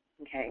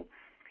 Okay.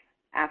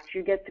 After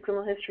you get the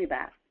criminal history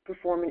back,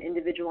 perform an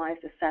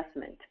individualized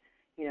assessment.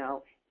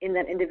 In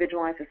that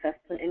individualized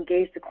assessment,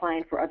 engage the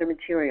client for other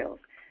materials.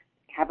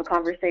 Have a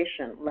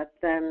conversation. Let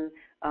them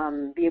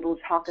be able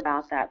to talk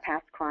about that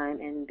past crime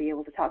and be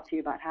able to talk to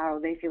you about how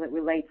they feel it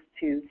relates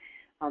to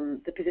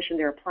the position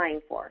they're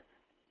applying for.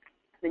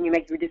 Then you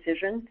make your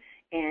decision,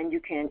 and you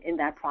can, in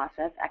that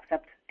process,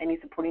 accept any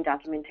supporting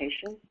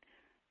documentation.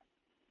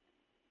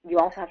 You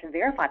also have to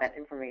verify that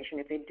information.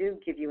 If they do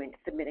give you and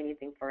submit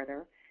anything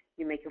further,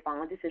 you make your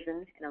final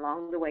decision, and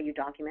along the way you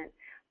document.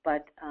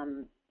 But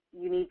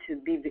you need to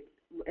be,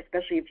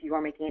 especially if you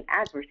are making an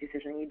adverse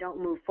decision, you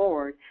don't move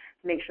forward,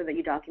 make sure that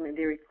you document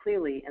very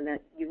clearly and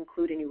that you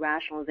include any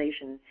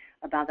rationalization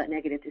about that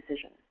negative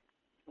decision.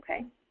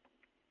 Okay?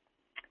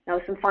 Now,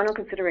 some final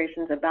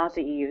considerations about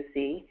the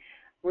EEOC.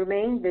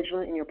 Remain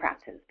vigilant in your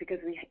practice, because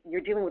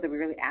you're dealing with a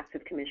really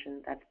active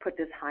commission that's put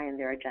this high in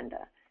their agenda.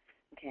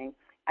 Okay?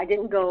 I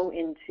didn't go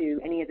into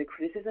any of the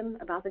criticism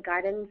about the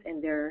guidance, and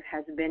there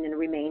has been and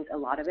remains a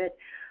lot of it.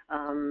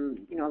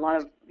 A lot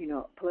of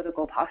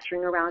political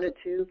posturing around it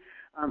too.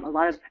 A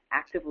lot of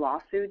active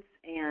lawsuits,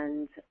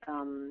 and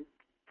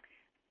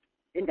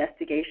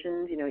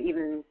investigations.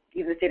 Even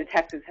the state of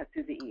Texas has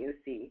sued the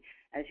EEOC,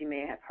 as you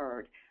may have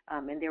heard.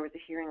 And there was a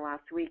hearing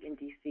last week in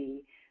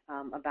D.C.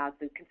 About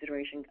the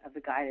consideration of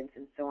the guidance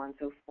and so on and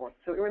so forth.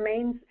 So it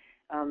remains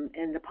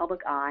in the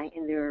public eye,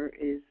 and there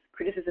is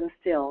criticism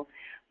still.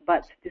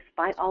 But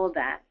despite all of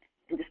that,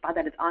 and despite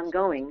that it's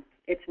ongoing,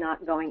 it's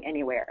not going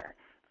anywhere.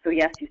 So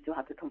yes, you still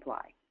have to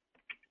comply.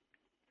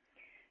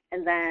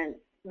 And then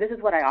this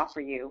is what I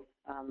offer you,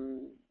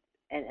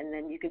 and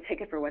then you can take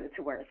it for what it's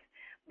worth.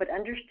 But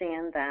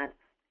understand that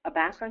a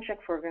background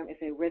check program is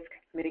a risk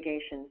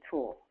mitigation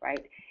tool,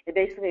 right? It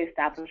basically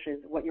establishes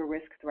what your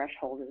risk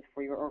threshold is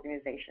for your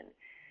organization.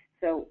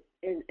 So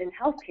in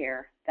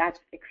healthcare, that's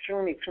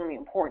extremely, extremely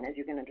important, as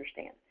you can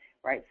understand,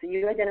 right? So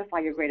you identify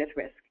your greatest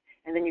risk,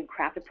 and then you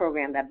craft a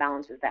program that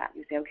balances that.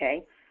 You say,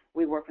 okay,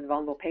 we work with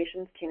vulnerable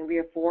patients. Can we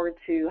afford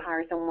to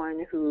hire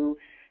someone who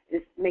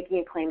is making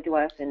a claim to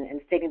us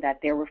and stating that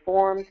they're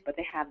reformed, but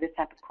they have this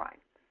type of crime?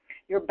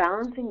 You're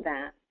balancing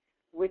that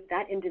with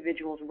that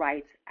individual's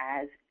rights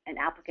as an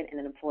applicant and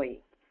an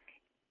employee.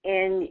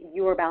 And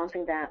you are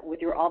balancing that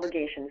with your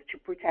obligations to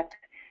protect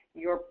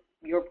your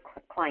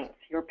clients,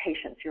 your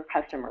patients, your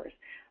customers,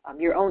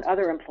 your own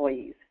other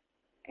employees,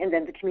 and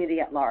then the community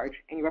at large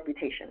and your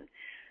reputation.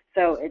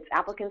 So it's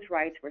applicants'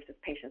 rights versus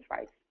patients'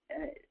 rights,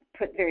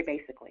 put very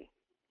basically.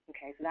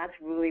 Okay, so that's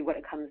really what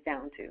it comes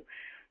down to.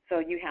 So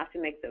you have to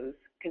make those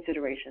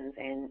considerations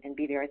and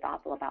be very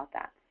thoughtful about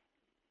that.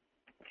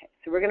 Okay,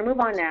 so we're going to move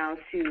on now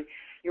to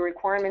your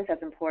requirements as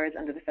employers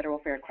under the Federal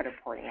Fair Credit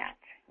Reporting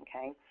Act.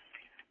 Okay,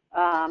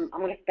 I'm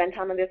going to spend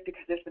time on this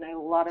because there's been a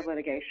lot of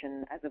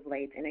litigation as of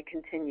late, and it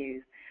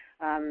continues.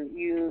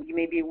 You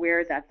may be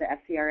aware that the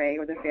FCRA,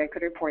 or the Fair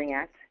Credit Reporting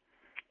Act,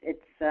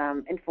 it's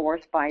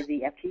enforced by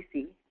the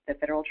FTC, the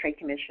Federal Trade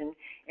Commission,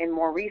 and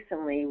more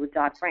recently with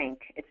Dodd-Frank,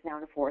 it's now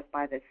enforced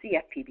by the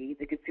CFPB,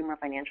 the Consumer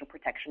Financial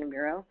Protection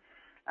Bureau.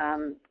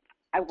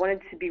 I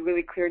wanted to be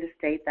really clear to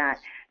state that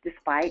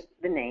despite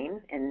the name,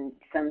 and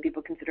some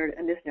people consider it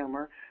a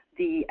misnomer,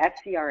 the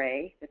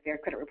FCRA, the Fair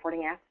Credit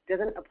Reporting Act,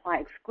 doesn't apply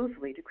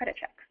exclusively to credit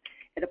checks.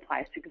 It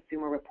applies to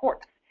consumer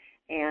reports,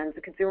 and the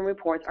consumer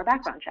reports are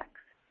background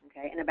checks.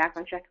 Okay, and a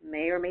background check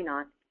may or may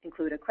not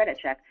include a credit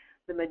check.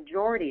 The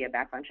majority of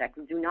background checks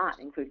do not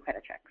include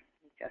credit checks,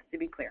 just to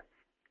be clear.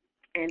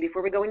 And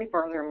before we go any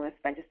further, I'm going to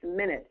spend just a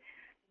minute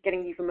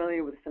getting you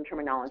familiar with some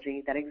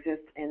terminology that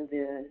exists in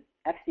the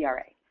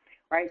FCRA.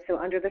 Right, so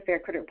under the Fair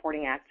Credit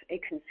Reporting Act, a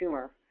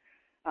consumer,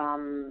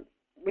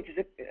 which is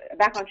a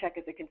background check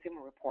is a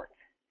consumer report.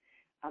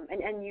 An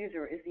end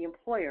user is the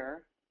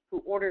employer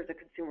who orders a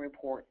consumer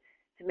report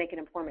to make an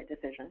employment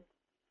decision.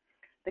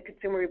 The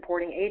consumer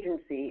reporting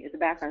agency is a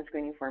background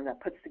screening firm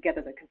that puts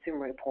together the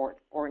consumer report,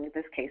 or in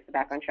this case, the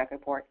background check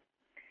report.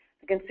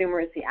 The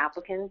consumer is the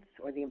applicant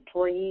or the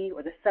employee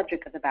or the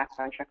subject of the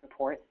background check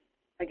report,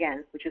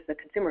 again, which is the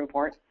consumer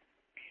report.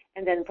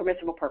 And then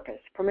permissible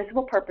purpose.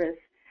 Permissible purpose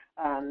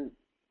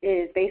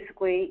is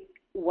basically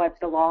what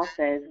the law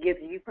says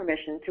gives you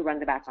permission to run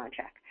the background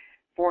check.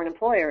 For an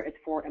employer, it's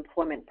for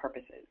employment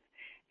purposes.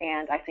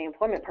 And I say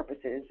employment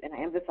purposes, and I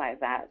emphasize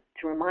that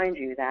to remind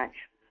you that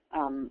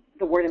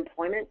the word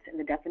employment in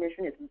the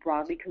definition is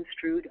broadly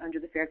construed under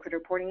the Fair Credit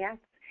Reporting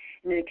Act,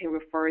 and it can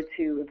refer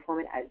to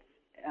employment as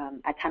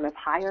at time of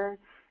hire,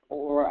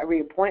 or a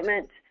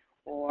reappointment,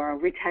 or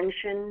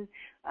retention,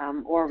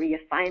 or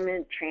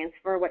reassignment,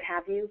 transfer, what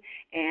have you.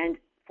 And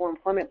for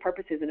employment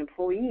purposes, an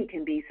employee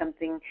can be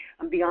something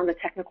beyond the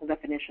technical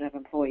definition of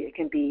employee. It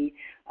can be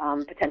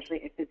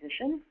potentially a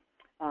physician.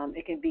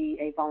 It can be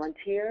a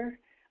volunteer.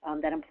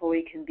 That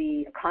employee can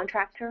be a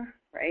contractor,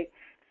 right?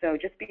 So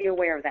just be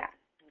aware of that,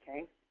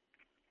 okay?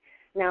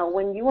 Now,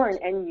 when you are an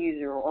end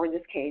user, or in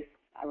this case,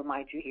 I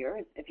remind you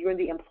here, if you're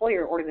the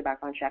employer ordering the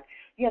background check,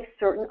 you have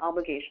certain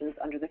obligations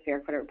under the Fair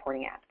Credit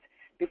Reporting Act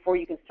before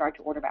you can start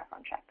to order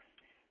background checks.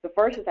 The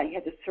first is that you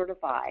have to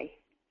certify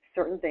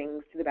certain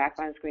things to the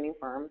background screening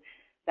firm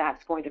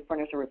that's going to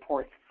furnish a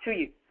report to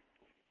you,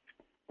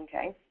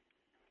 okay?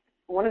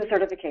 One of the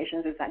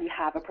certifications is that you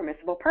have a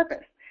permissible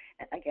purpose.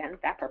 And again,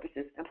 that purpose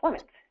is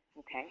employment,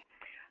 okay?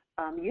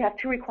 You have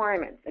two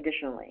requirements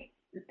additionally,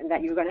 and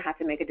that you're going to have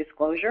to make a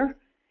disclosure,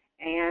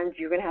 and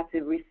you're going to have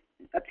to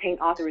obtain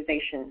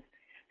authorization.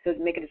 So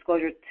make a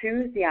disclosure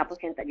to the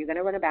applicant that you're going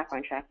to run a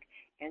background check,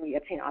 and you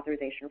obtain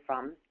authorization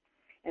from.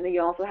 And then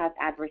you also have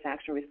adverse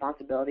action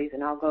responsibilities,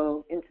 and I'll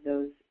go into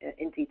those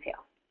in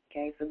detail.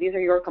 Okay, so these are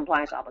your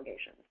compliance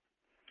obligations.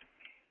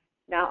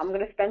 Now, I'm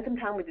going to spend some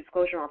time with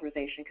disclosure and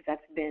authorization because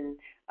that's been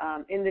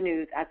in the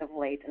news as of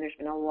late, and there's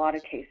been a lot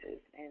of cases,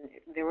 and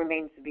there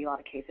remains to be a lot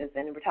of cases,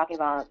 and we're talking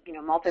about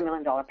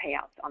multi-million-dollar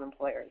payouts on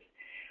employers.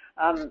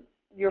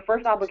 Your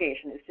first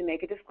obligation is to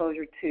make a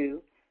disclosure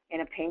to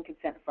and obtain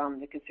consent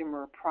from the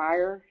consumer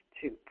prior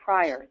to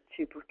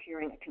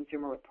procuring a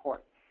consumer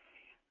report.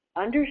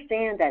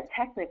 Understand that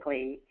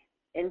technically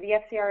in the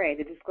FCRA,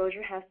 the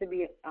disclosure has to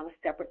be on a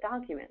separate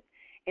document,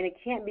 and it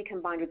can't be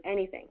combined with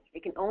anything.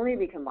 It can only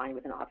be combined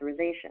with an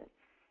authorization.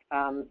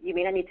 You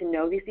may not need to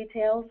know these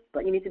details,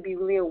 but you need to be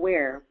really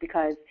aware,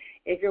 because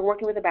if you're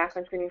working with a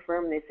background screening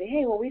firm and they say,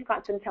 hey, well, we've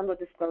got some template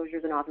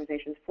disclosures and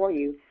authorizations for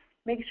you,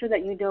 make sure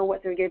that you know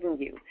what they're giving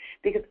you,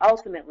 because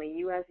ultimately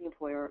you as the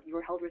employer, you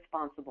are held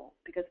responsible,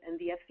 because in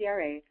the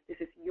FCRA, this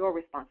is your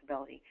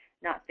responsibility,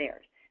 not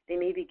theirs. They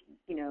may be,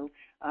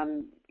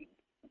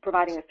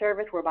 providing a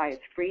service whereby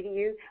it's free to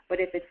you, but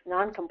if it's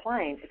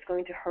non-compliant, it's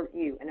going to hurt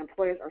you, and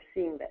employers are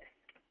seeing this.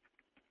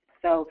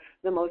 So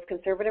the most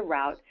conservative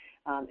route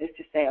is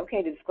to say,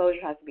 okay, the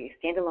disclosure has to be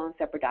a standalone,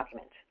 separate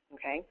document,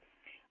 okay?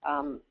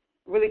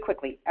 Really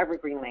quickly,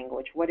 evergreen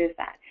language, what is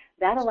that?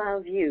 That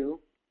allows you,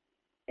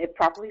 if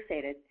properly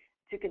stated,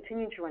 to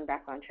continue to run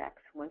background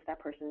checks once that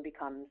person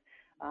becomes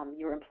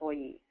your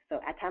employee. So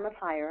at time of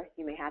hire,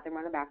 you may have them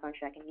run a background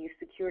check and you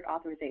secured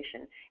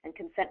authorization and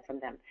consent from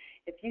them.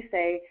 If you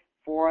say,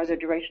 for the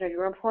duration of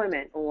your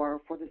employment,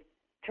 or for the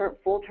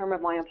full term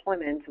of my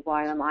employment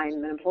while I'm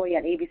an employee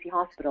at ABC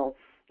Hospital,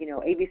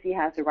 ABC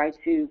has the right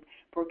to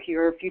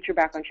procure future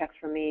background checks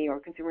from me or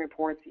consumer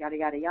reports, yada,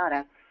 yada,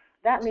 yada.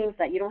 That means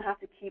that you don't have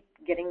to keep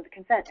getting the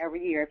consent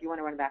every year if you want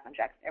to run background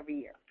checks every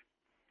year.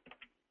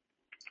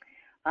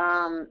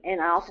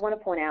 And I also want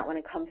to point out, when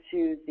it comes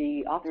to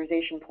the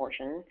authorization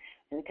portion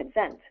and the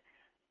consent,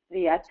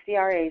 the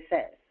FCRA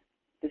says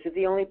this is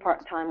the only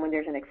time when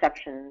there's an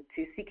exception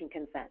to seeking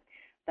consent.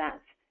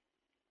 That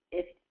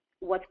if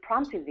what's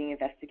prompting the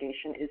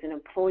investigation is an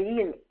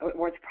employee, or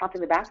what's prompting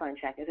the background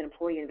check is an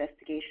employee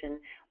investigation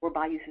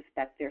whereby you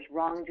suspect there's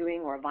wrongdoing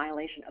or a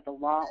violation of the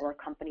law or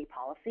company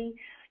policy,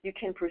 you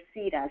can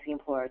proceed as the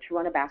employer to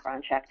run a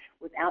background check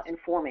without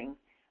informing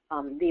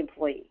the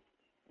employee,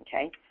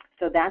 okay?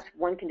 So that's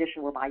one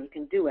condition whereby you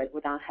can do it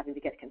without having to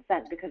get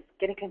consent, because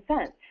getting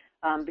consent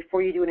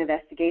before you do an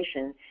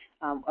investigation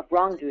of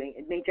wrongdoing,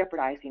 it may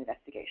jeopardize the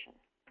investigation,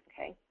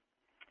 okay?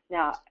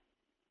 Now,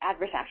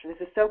 adverse action.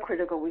 This is so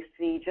critical. We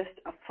see just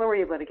a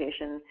flurry of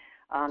litigation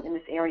in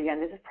this area,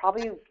 and this is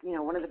probably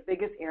one of the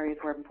biggest areas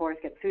where employers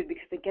get sued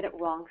because they get it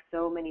wrong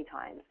so many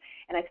times.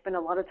 And I spend a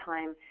lot of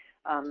time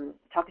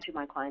talking to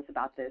my clients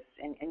about this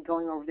and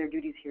going over their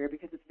duties here,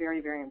 because it's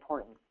very, very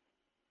important.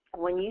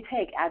 When you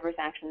take adverse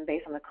action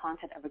based on the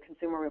content of a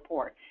consumer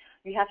report,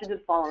 you have to do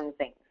the following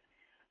things.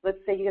 Let's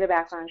say you get a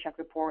background check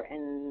report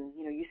and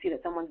you see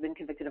that someone's been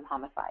convicted of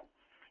homicide.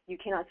 You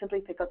cannot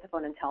simply pick up the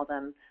phone and tell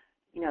them,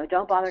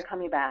 don't bother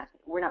coming back,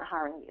 we're not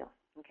hiring you.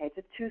 Okay, it's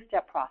a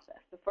two-step process.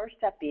 The first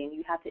step being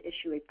you have to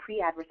issue a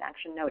pre-adverse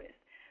action notice.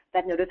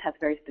 That notice has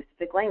very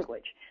specific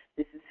language.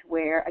 This is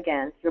where,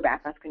 again, your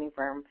background screening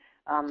firm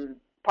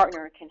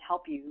partner can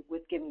help you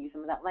with giving you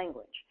some of that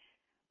language.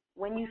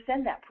 When you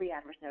send that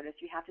pre-adverse notice,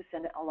 you have to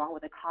send it along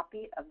with a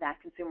copy of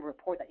that consumer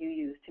report that you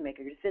use to make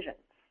your decision,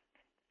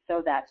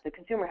 so that the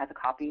consumer has a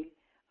copy,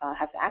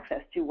 has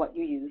access to what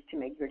you use to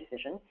make your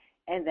decision.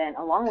 And then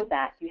along with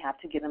that, you have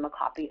to give them a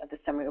copy of the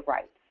Summary of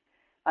Rights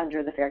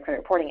under the Fair Credit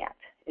Reporting Act.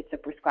 It's a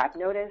prescribed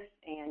notice,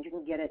 and you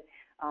can get it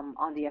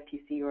on the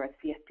FTC or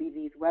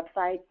CFPB's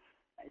website.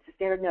 It's a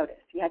standard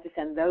notice. You have to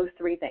send those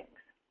three things.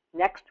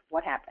 Next,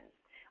 what happens?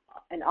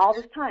 And all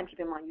this time,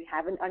 keep in mind, you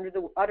haven't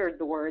uttered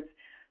the words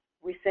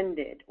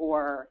rescinded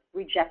or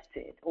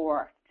rejected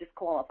or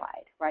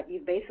disqualified, right?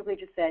 You've basically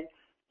just said,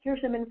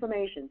 here's some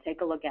information, take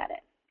a look at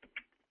it,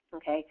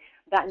 okay?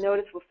 That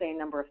notice will say a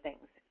number of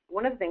things.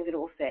 One of the things it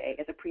will say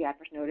as a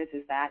pre-adverse notice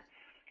is that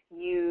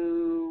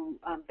you,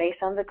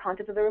 based on the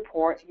content of the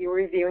report, you're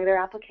reviewing their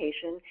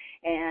application,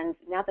 and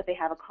now that they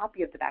have a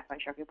copy of the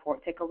background check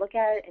report, take a look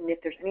at it, and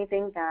if there's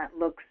anything that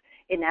looks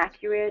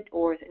inaccurate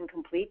or is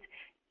incomplete,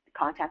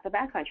 contact the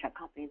background check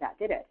company that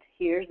did it.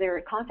 Here's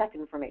their contact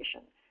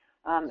information,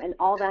 and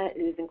all that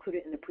is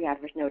included in the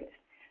pre-adverse notice.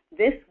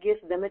 This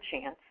gives them a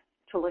chance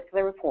to look at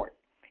the report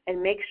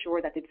and make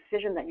sure that the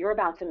decision that you're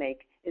about to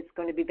make is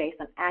going to be based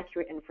on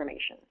accurate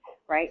information,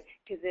 right?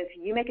 Because if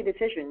you make a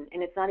decision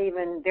and it's not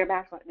even their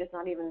background, it's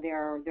not even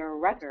their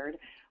record,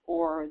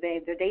 or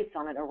their dates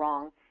on it are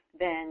wrong,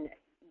 then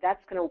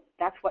that's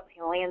what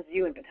lands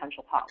you in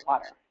potential hot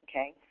water,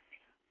 okay?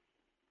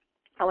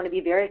 I want to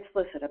be very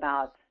explicit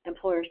about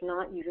employers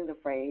not using the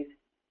phrase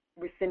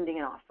rescinding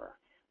an offer,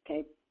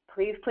 okay?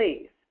 Please,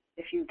 please,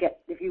 if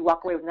you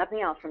walk away with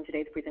nothing else from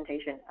today's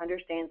presentation,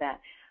 understand that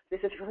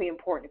this is really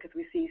important, because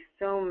we see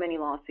so many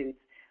lawsuits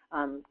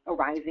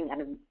arising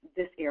out of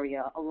this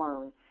area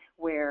alone,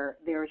 where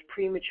there's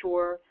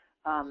premature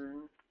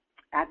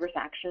adverse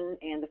action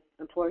and the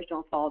employers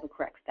don't follow the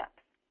correct steps.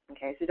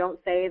 Okay, so don't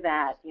say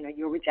that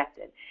you're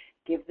rejected.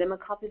 Give them a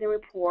copy of the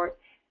report,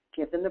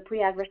 give them the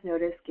pre-adverse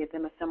notice, give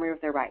them a summary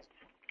of their rights.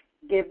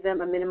 Give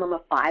them a minimum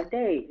of 5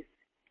 days,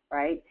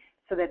 right,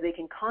 so that they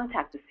can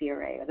contact the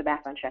CRA or the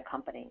background check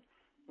company.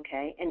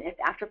 Okay, and if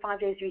after 5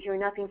 days you hear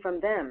nothing from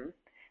them,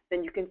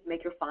 then you can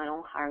make your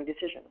final hiring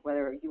decision,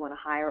 whether you want to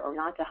hire or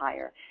not to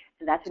hire.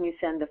 And that's when you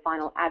send the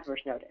final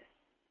adverse notice.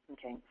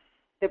 Okay.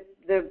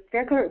 The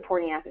Fair Credit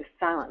Reporting Act is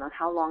silent on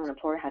how long an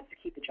employer has to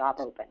keep a job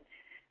open.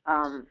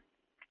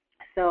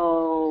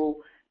 So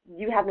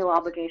you have no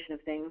obligation of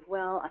saying,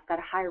 well, I've got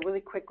to hire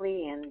really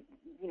quickly, and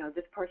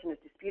this person is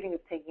disputing,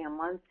 it's taking a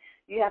month.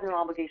 You have no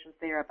obligations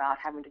there about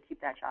having to keep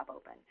that job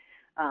open.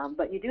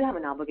 But you do have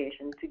an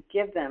obligation to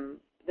give them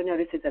the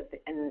notices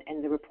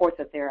and the reports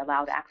that they're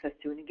allowed access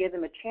to, and to give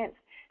them a chance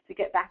to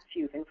get back to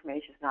you if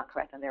information is not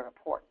correct on their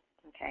report.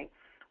 Okay.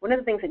 One of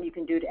the things that you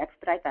can do to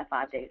expedite that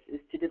 5 days is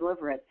to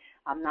deliver it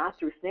not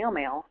through snail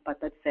mail, but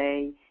let's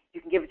say you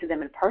can give it to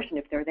them in person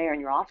if they're there in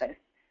your office,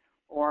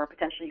 or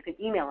potentially you can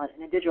email it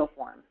in a digital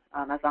form,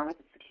 as long as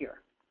it's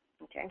secure.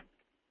 Okay.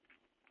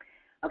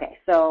 Okay,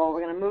 so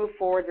we're going to move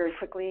forward very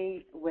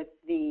quickly with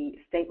the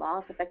state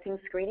laws affecting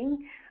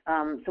screening.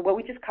 So what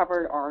we just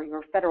covered are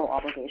your federal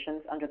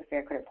obligations under the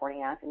Fair Credit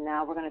Reporting Act, and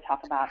now we're going to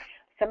talk about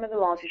some of the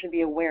laws you should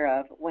be aware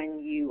of when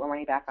you are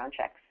running background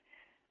checks.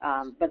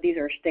 But these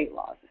are state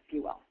laws, if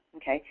you will.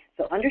 Okay,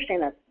 so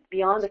understand that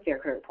beyond the Fair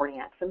Credit Reporting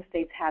Act, some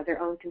states have their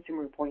own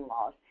consumer reporting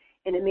laws,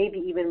 and it may be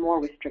even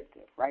more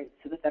restrictive, right?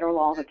 So the federal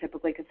laws are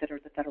typically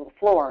considered the federal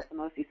floor, the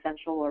most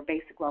essential or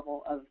basic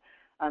level of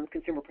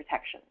consumer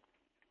protection.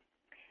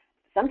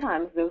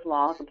 Sometimes those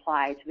laws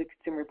apply to the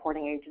Consumer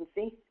Reporting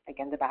Agency,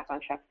 again, the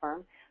background check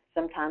firm.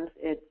 Sometimes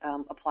it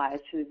applies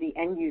to the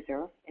end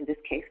user, in this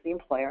case, the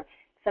employer.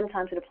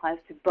 Sometimes it applies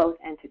to both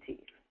entities.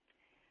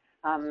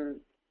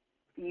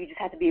 You just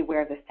have to be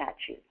aware of the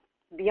statute.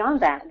 Beyond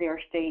that, there are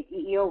state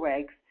EEO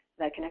regs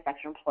that can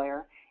affect your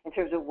employer in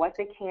terms of what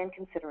they can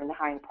consider in the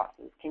hiring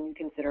process. Can you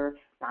consider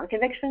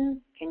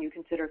non-conviction? Can you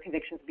consider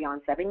convictions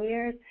beyond 7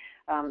 years?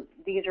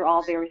 These are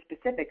all very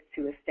specific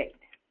to a state.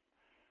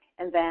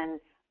 And then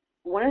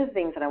one of the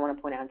things that I want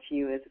to point out to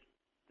you is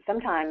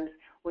sometimes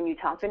when you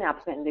talk to an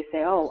applicant and they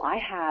say, oh, I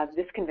have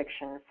this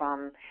conviction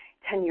from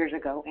 10 years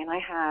ago, and I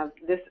have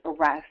this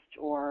arrest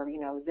or,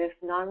 this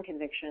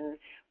non-conviction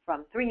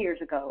from 3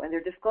 years ago, and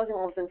they're disclosing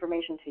all this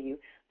information to you.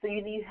 So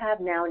you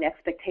have now an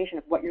expectation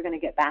of what you're going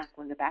to get back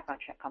when the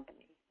background check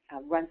company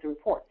runs the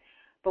report.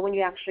 But when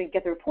you actually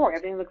get the report,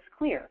 everything looks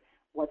clear.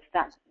 What's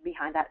that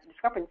behind that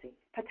discrepancy?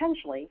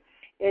 Potentially,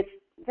 it's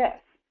this,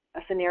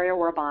 a scenario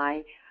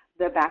whereby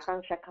the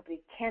background check company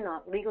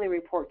cannot legally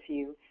report to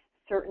you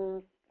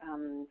certain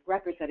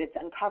records that it's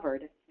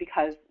uncovered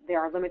because there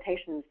are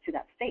limitations to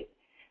that state.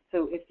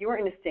 So if you're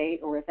in a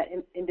state, or if that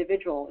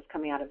individual is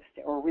coming out of a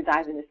state or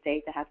resides in a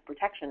state that has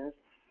protections,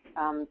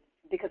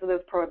 because of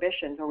those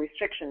prohibitions or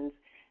restrictions,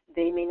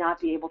 they may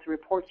not be able to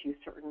report to you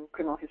certain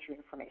criminal history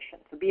information.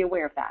 So be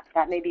aware of that.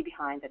 That may be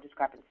behind the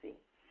discrepancy.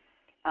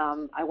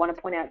 I want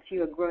to point out to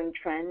you a growing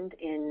trend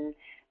in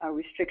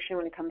restriction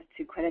when it comes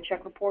to credit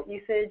check report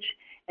usage,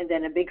 and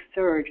then a big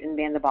surge in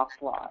ban-the-box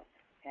laws.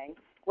 Okay,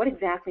 what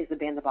exactly is the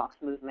ban-the-box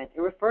movement?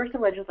 It refers to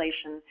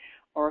legislation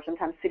or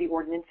sometimes city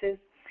ordinances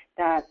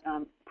that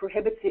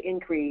prohibits the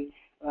inquiry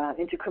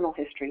into criminal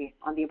history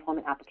on the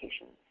employment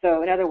application.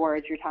 So in other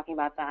words, you're talking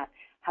about that.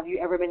 Have you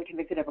ever been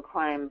convicted of a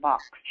crime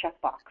box,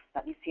 checkbox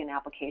that you see in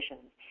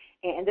applications?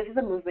 And this is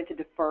a movement to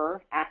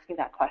defer asking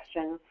that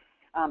question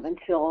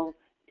until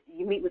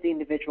you meet with the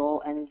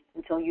individual and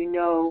until you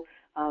know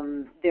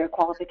their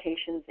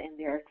qualifications and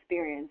their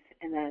experience,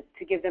 and then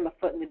to give them a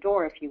foot in the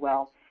door, if you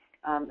will.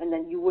 And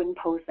then you wouldn't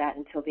pose that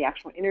until the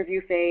actual interview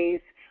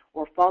phase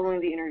or following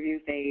the interview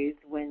phase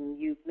when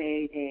you've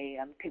made a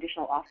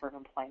conditional offer of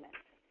employment.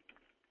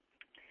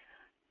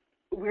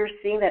 We're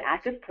seeing that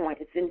at this point,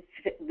 it's in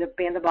the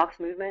ban-the-box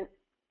movement,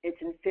 it's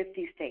in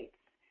 50 states.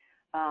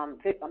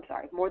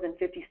 More than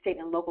 50 state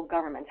and local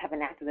governments have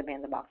enacted the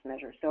ban-the-box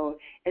measure. So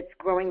it's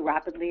growing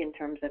rapidly in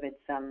terms of its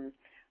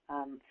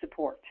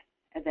support.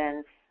 And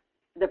then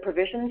the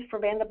provisions for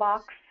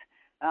ban-the-box,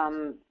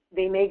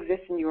 they may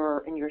exist in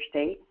your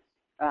state,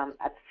 at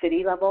the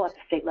city level, at the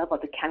state level,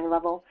 at the county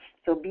level.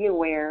 So be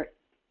aware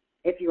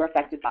if you're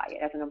affected by it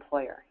as an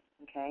employer.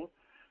 Okay.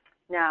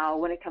 Now,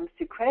 when it comes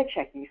to credit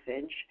check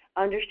usage,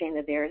 understand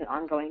that there is an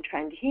ongoing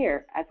trend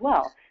here as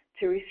well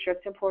to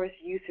restrict employers'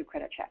 use of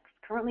credit checks.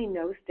 Currently,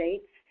 no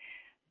states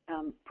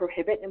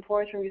prohibit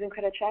employers from using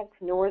credit checks,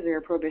 nor is there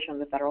a prohibition on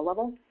the federal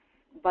level.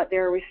 But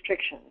there are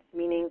restrictions,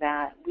 meaning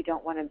that we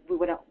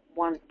wouldn't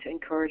want to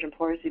encourage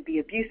employers to be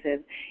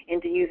abusive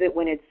and to use it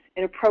when it's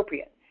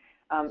inappropriate.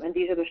 And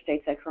these are the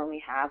states that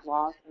currently have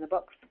laws in the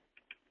books.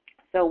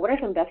 So what are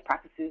some best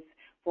practices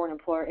for an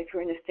employer if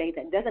you're in a state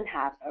that doesn't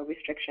have a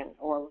restriction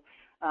or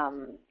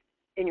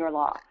in your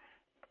law?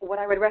 What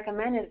I would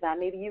recommend is that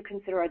maybe you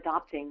consider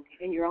adopting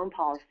in your own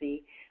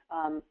policy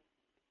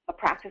a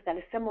practice that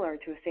is similar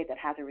to a state that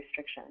has a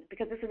restriction,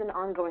 because this is an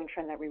ongoing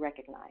trend that we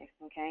recognize,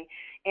 okay?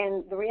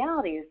 And the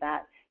reality is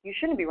that you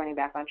shouldn't be running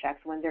background checks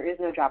when there is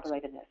no job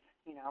relatedness,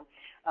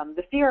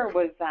 The fear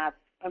was that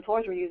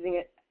employers were using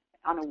it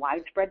on a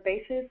widespread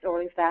basis, or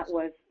at least that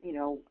was,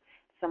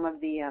 some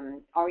of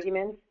the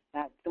arguments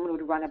that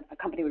a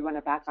company would run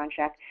a background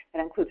check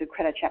that includes a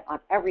credit check on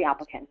every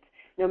applicant,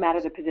 no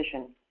matter the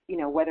position,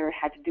 whether it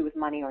had to do with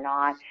money or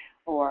not,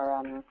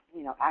 or,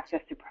 access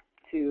to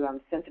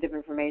sensitive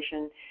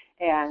information.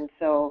 And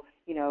so,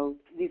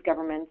 these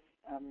governments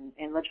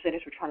and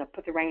legislators were trying to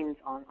put the reins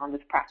on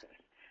this practice.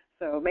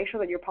 So make sure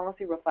that your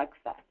policy reflects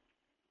that.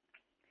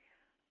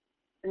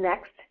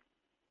 Next,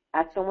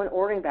 as someone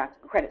ordering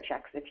back credit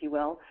checks, if you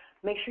will,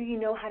 make sure you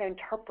know how to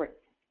interpret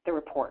the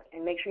report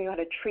and make sure you know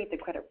how to treat the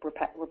credit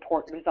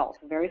report results.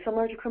 Very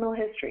similar to criminal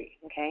history,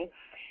 okay?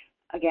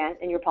 Again,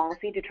 in your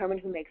policy, determine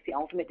who makes the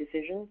ultimate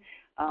decision.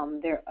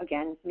 There,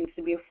 again, needs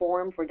to be a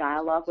forum for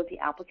dialogue with the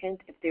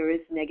applicant if there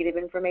is negative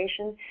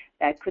information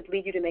that could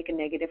lead you to make a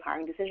negative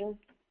hiring decision.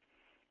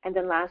 And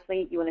then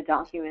lastly, you want to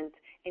document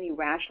any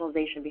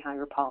rationalization behind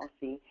your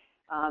policy.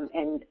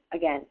 And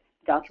again,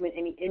 document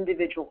any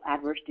individual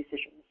adverse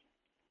decisions.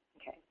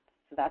 Okay,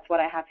 so that's what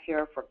I have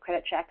here for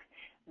credit checks.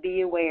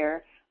 Be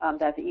aware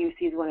that the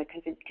EUC is going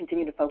to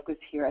continue to focus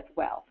here as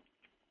well.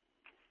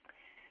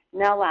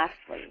 Now,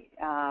 lastly,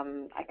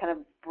 I kind of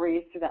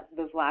breezed through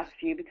those last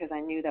few because I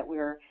knew that we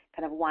were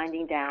kind of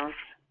winding down,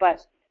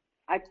 but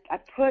I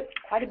put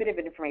quite a bit of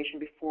information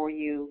before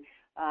you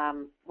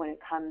when it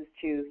comes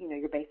to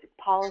your basic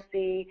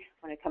policy,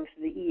 when it comes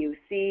to the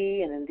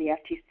EUC, and then the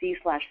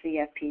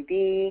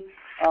FTC/CFPB,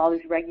 all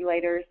these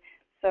regulators.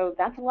 So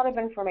that's a lot of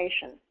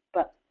information,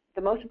 but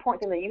the most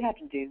important thing that you have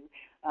to do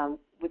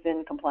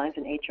within compliance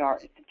and HR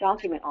is to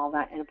document all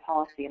that in a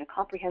policy, in a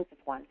comprehensive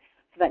one,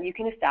 so that you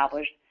can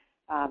establish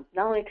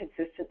not only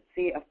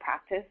consistency of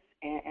practice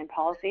and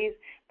policies,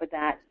 but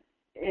that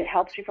it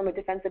helps you from a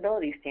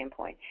defensibility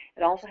standpoint.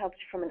 It also helps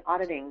you from an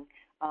auditing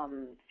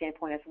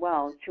standpoint as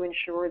well, to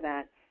ensure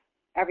that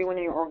everyone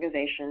in your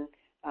organization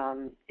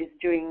is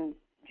doing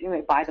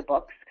it by the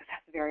books, because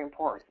that's very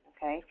important.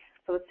 Okay,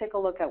 so let's take a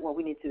look at what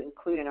we need to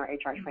include in our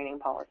HR training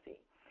policy.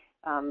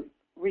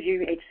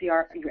 Review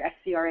your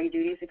FCRA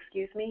duties.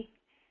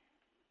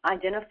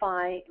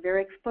 Identify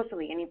very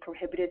explicitly any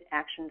prohibited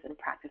actions and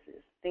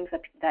practices, things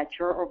that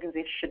your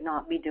organization should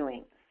not be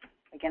doing.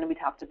 Again, we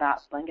talked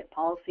about blanket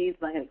policies,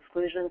 blanket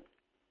exclusions,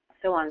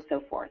 so on and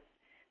so forth.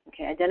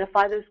 Okay,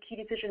 identify those key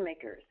decision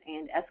makers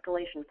and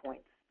escalation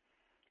points.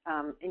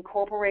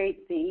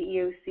 Incorporate the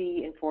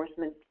EEOC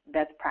enforcement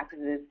best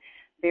practices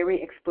very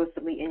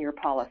explicitly in your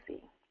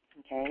policy.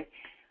 Okay,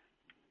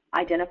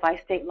 identify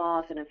state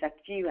laws that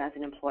affect you as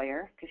an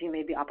employer, because you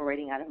may be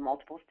operating out of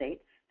multiple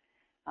states.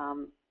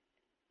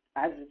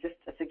 As just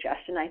a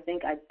suggestion, I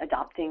think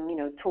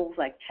adopting tools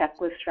like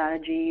checklist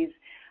strategies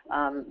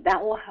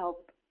that will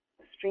help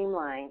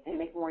streamline and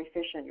make more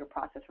efficient your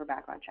process for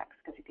background checks,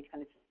 because you can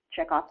kind of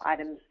check off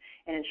items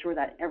and ensure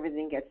that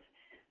everything gets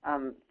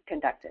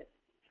conducted.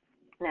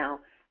 Now,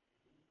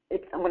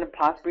 I'm going to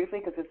pause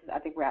briefly because I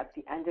think we're at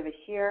the end of it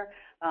here,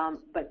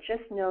 but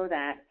just know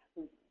that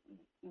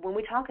when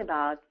we talk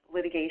about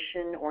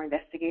litigation or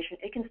investigation,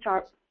 it can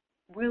start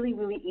really,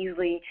 really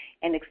easily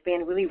and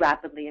expand really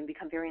rapidly and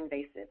become very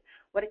invasive.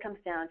 What it comes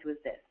down to is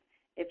this: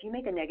 if you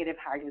make a negative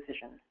hiring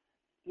decision,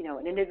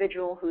 an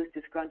individual who's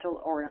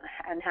disgruntled or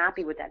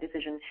unhappy with that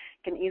decision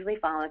can easily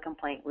file a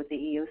complaint with the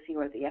EEOC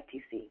or the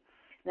FTC.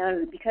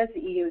 Now, because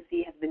the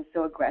EEOC has been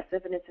so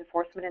aggressive in its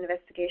enforcement and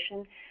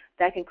investigation,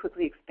 that can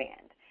quickly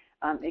expand.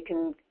 It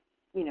can,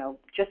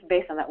 just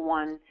based on that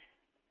one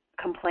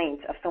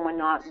complaint of someone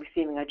not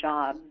receiving a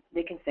job,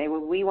 they can say,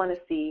 well, we want to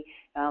see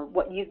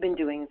what you've been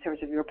doing in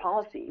terms of your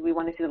policy. We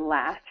want to see the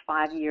last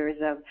 5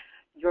 years of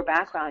your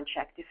background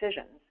check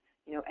decisions.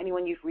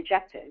 Anyone you've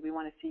rejected, we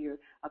want to see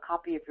a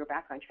copy of your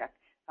background check,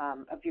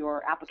 of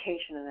your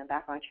application and then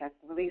background check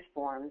release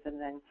forms, and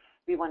then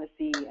we want to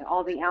see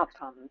all the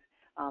outcomes.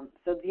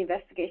 So the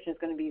investigation is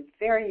going to be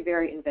very,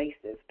 very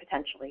invasive,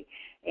 potentially,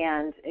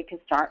 and it can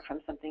start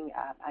from something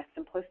as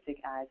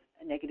simplistic as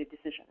a negative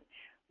decision.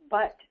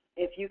 But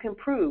if you can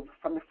prove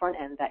from the front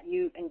end that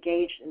you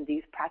engaged in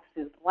these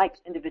practices like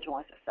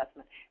individualized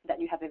assessment, that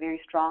you have a very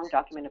strong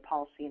documented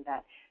policy, and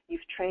that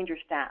you've trained your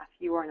staff,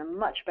 you are in a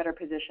much better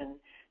position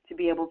to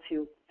be able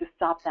to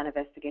stop that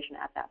investigation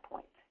at that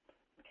point.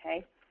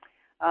 Okay?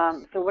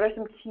 So what are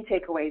some key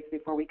takeaways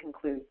before we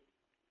conclude?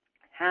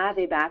 Have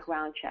a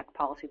background check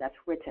policy that's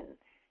written.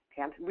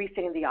 Okay, I'm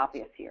restating the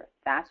obvious here.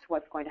 That's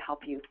what's going to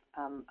help you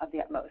of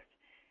the utmost.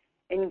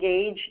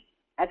 Engage,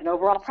 as an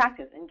overall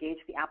practice,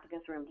 engage the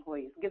applicants or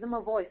employees. Give them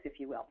a voice, if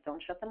you will.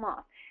 Don't shut them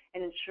off.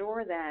 And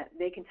ensure that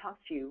they can talk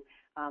to you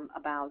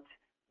about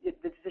the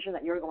decision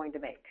that you're going to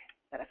make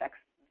that affects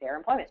their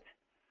employment.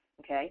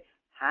 Okay?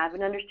 Have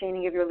an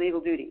understanding of your legal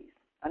duties,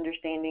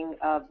 understanding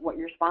of what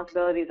your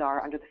responsibilities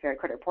are under the Fair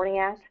Credit Reporting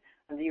Act,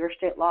 under your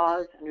state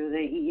laws, under the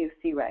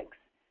EEOC regs.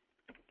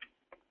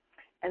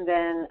 And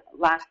then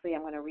lastly,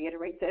 I'm going to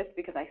reiterate this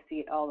because I see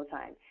it all the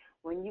time.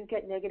 When you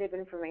get negative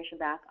information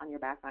back on your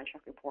background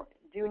check report,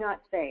 do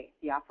not say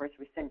the offer is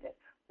rescinded.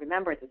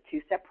 Remember, it's a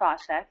two-step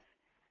process.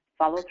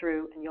 Follow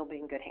through, and you'll be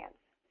in good hands.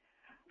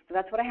 So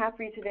that's what I have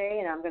for you today,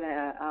 and I'm going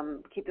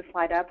to keep the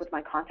slide up with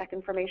my contact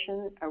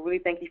information. I really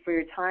thank you for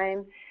your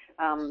time.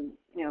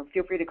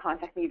 Feel free to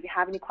contact me if you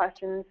have any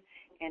questions.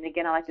 And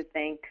again, I'd like to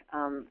thank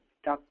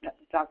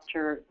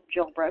Dr.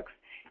 Jill Brooks,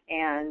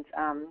 and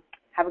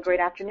have a great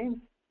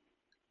afternoon.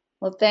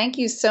 Well, thank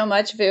you so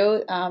much,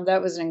 Vu.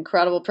 That was an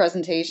incredible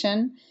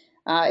presentation.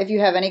 If you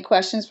have any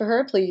questions for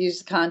her, please use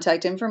the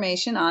contact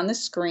information on the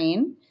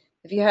screen.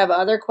 If you have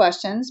other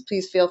questions,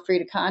 please feel free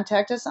to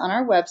contact us on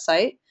our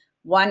website,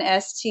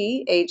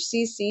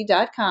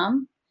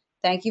 1sthcc.com.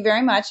 Thank you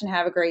very much and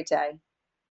have a great day.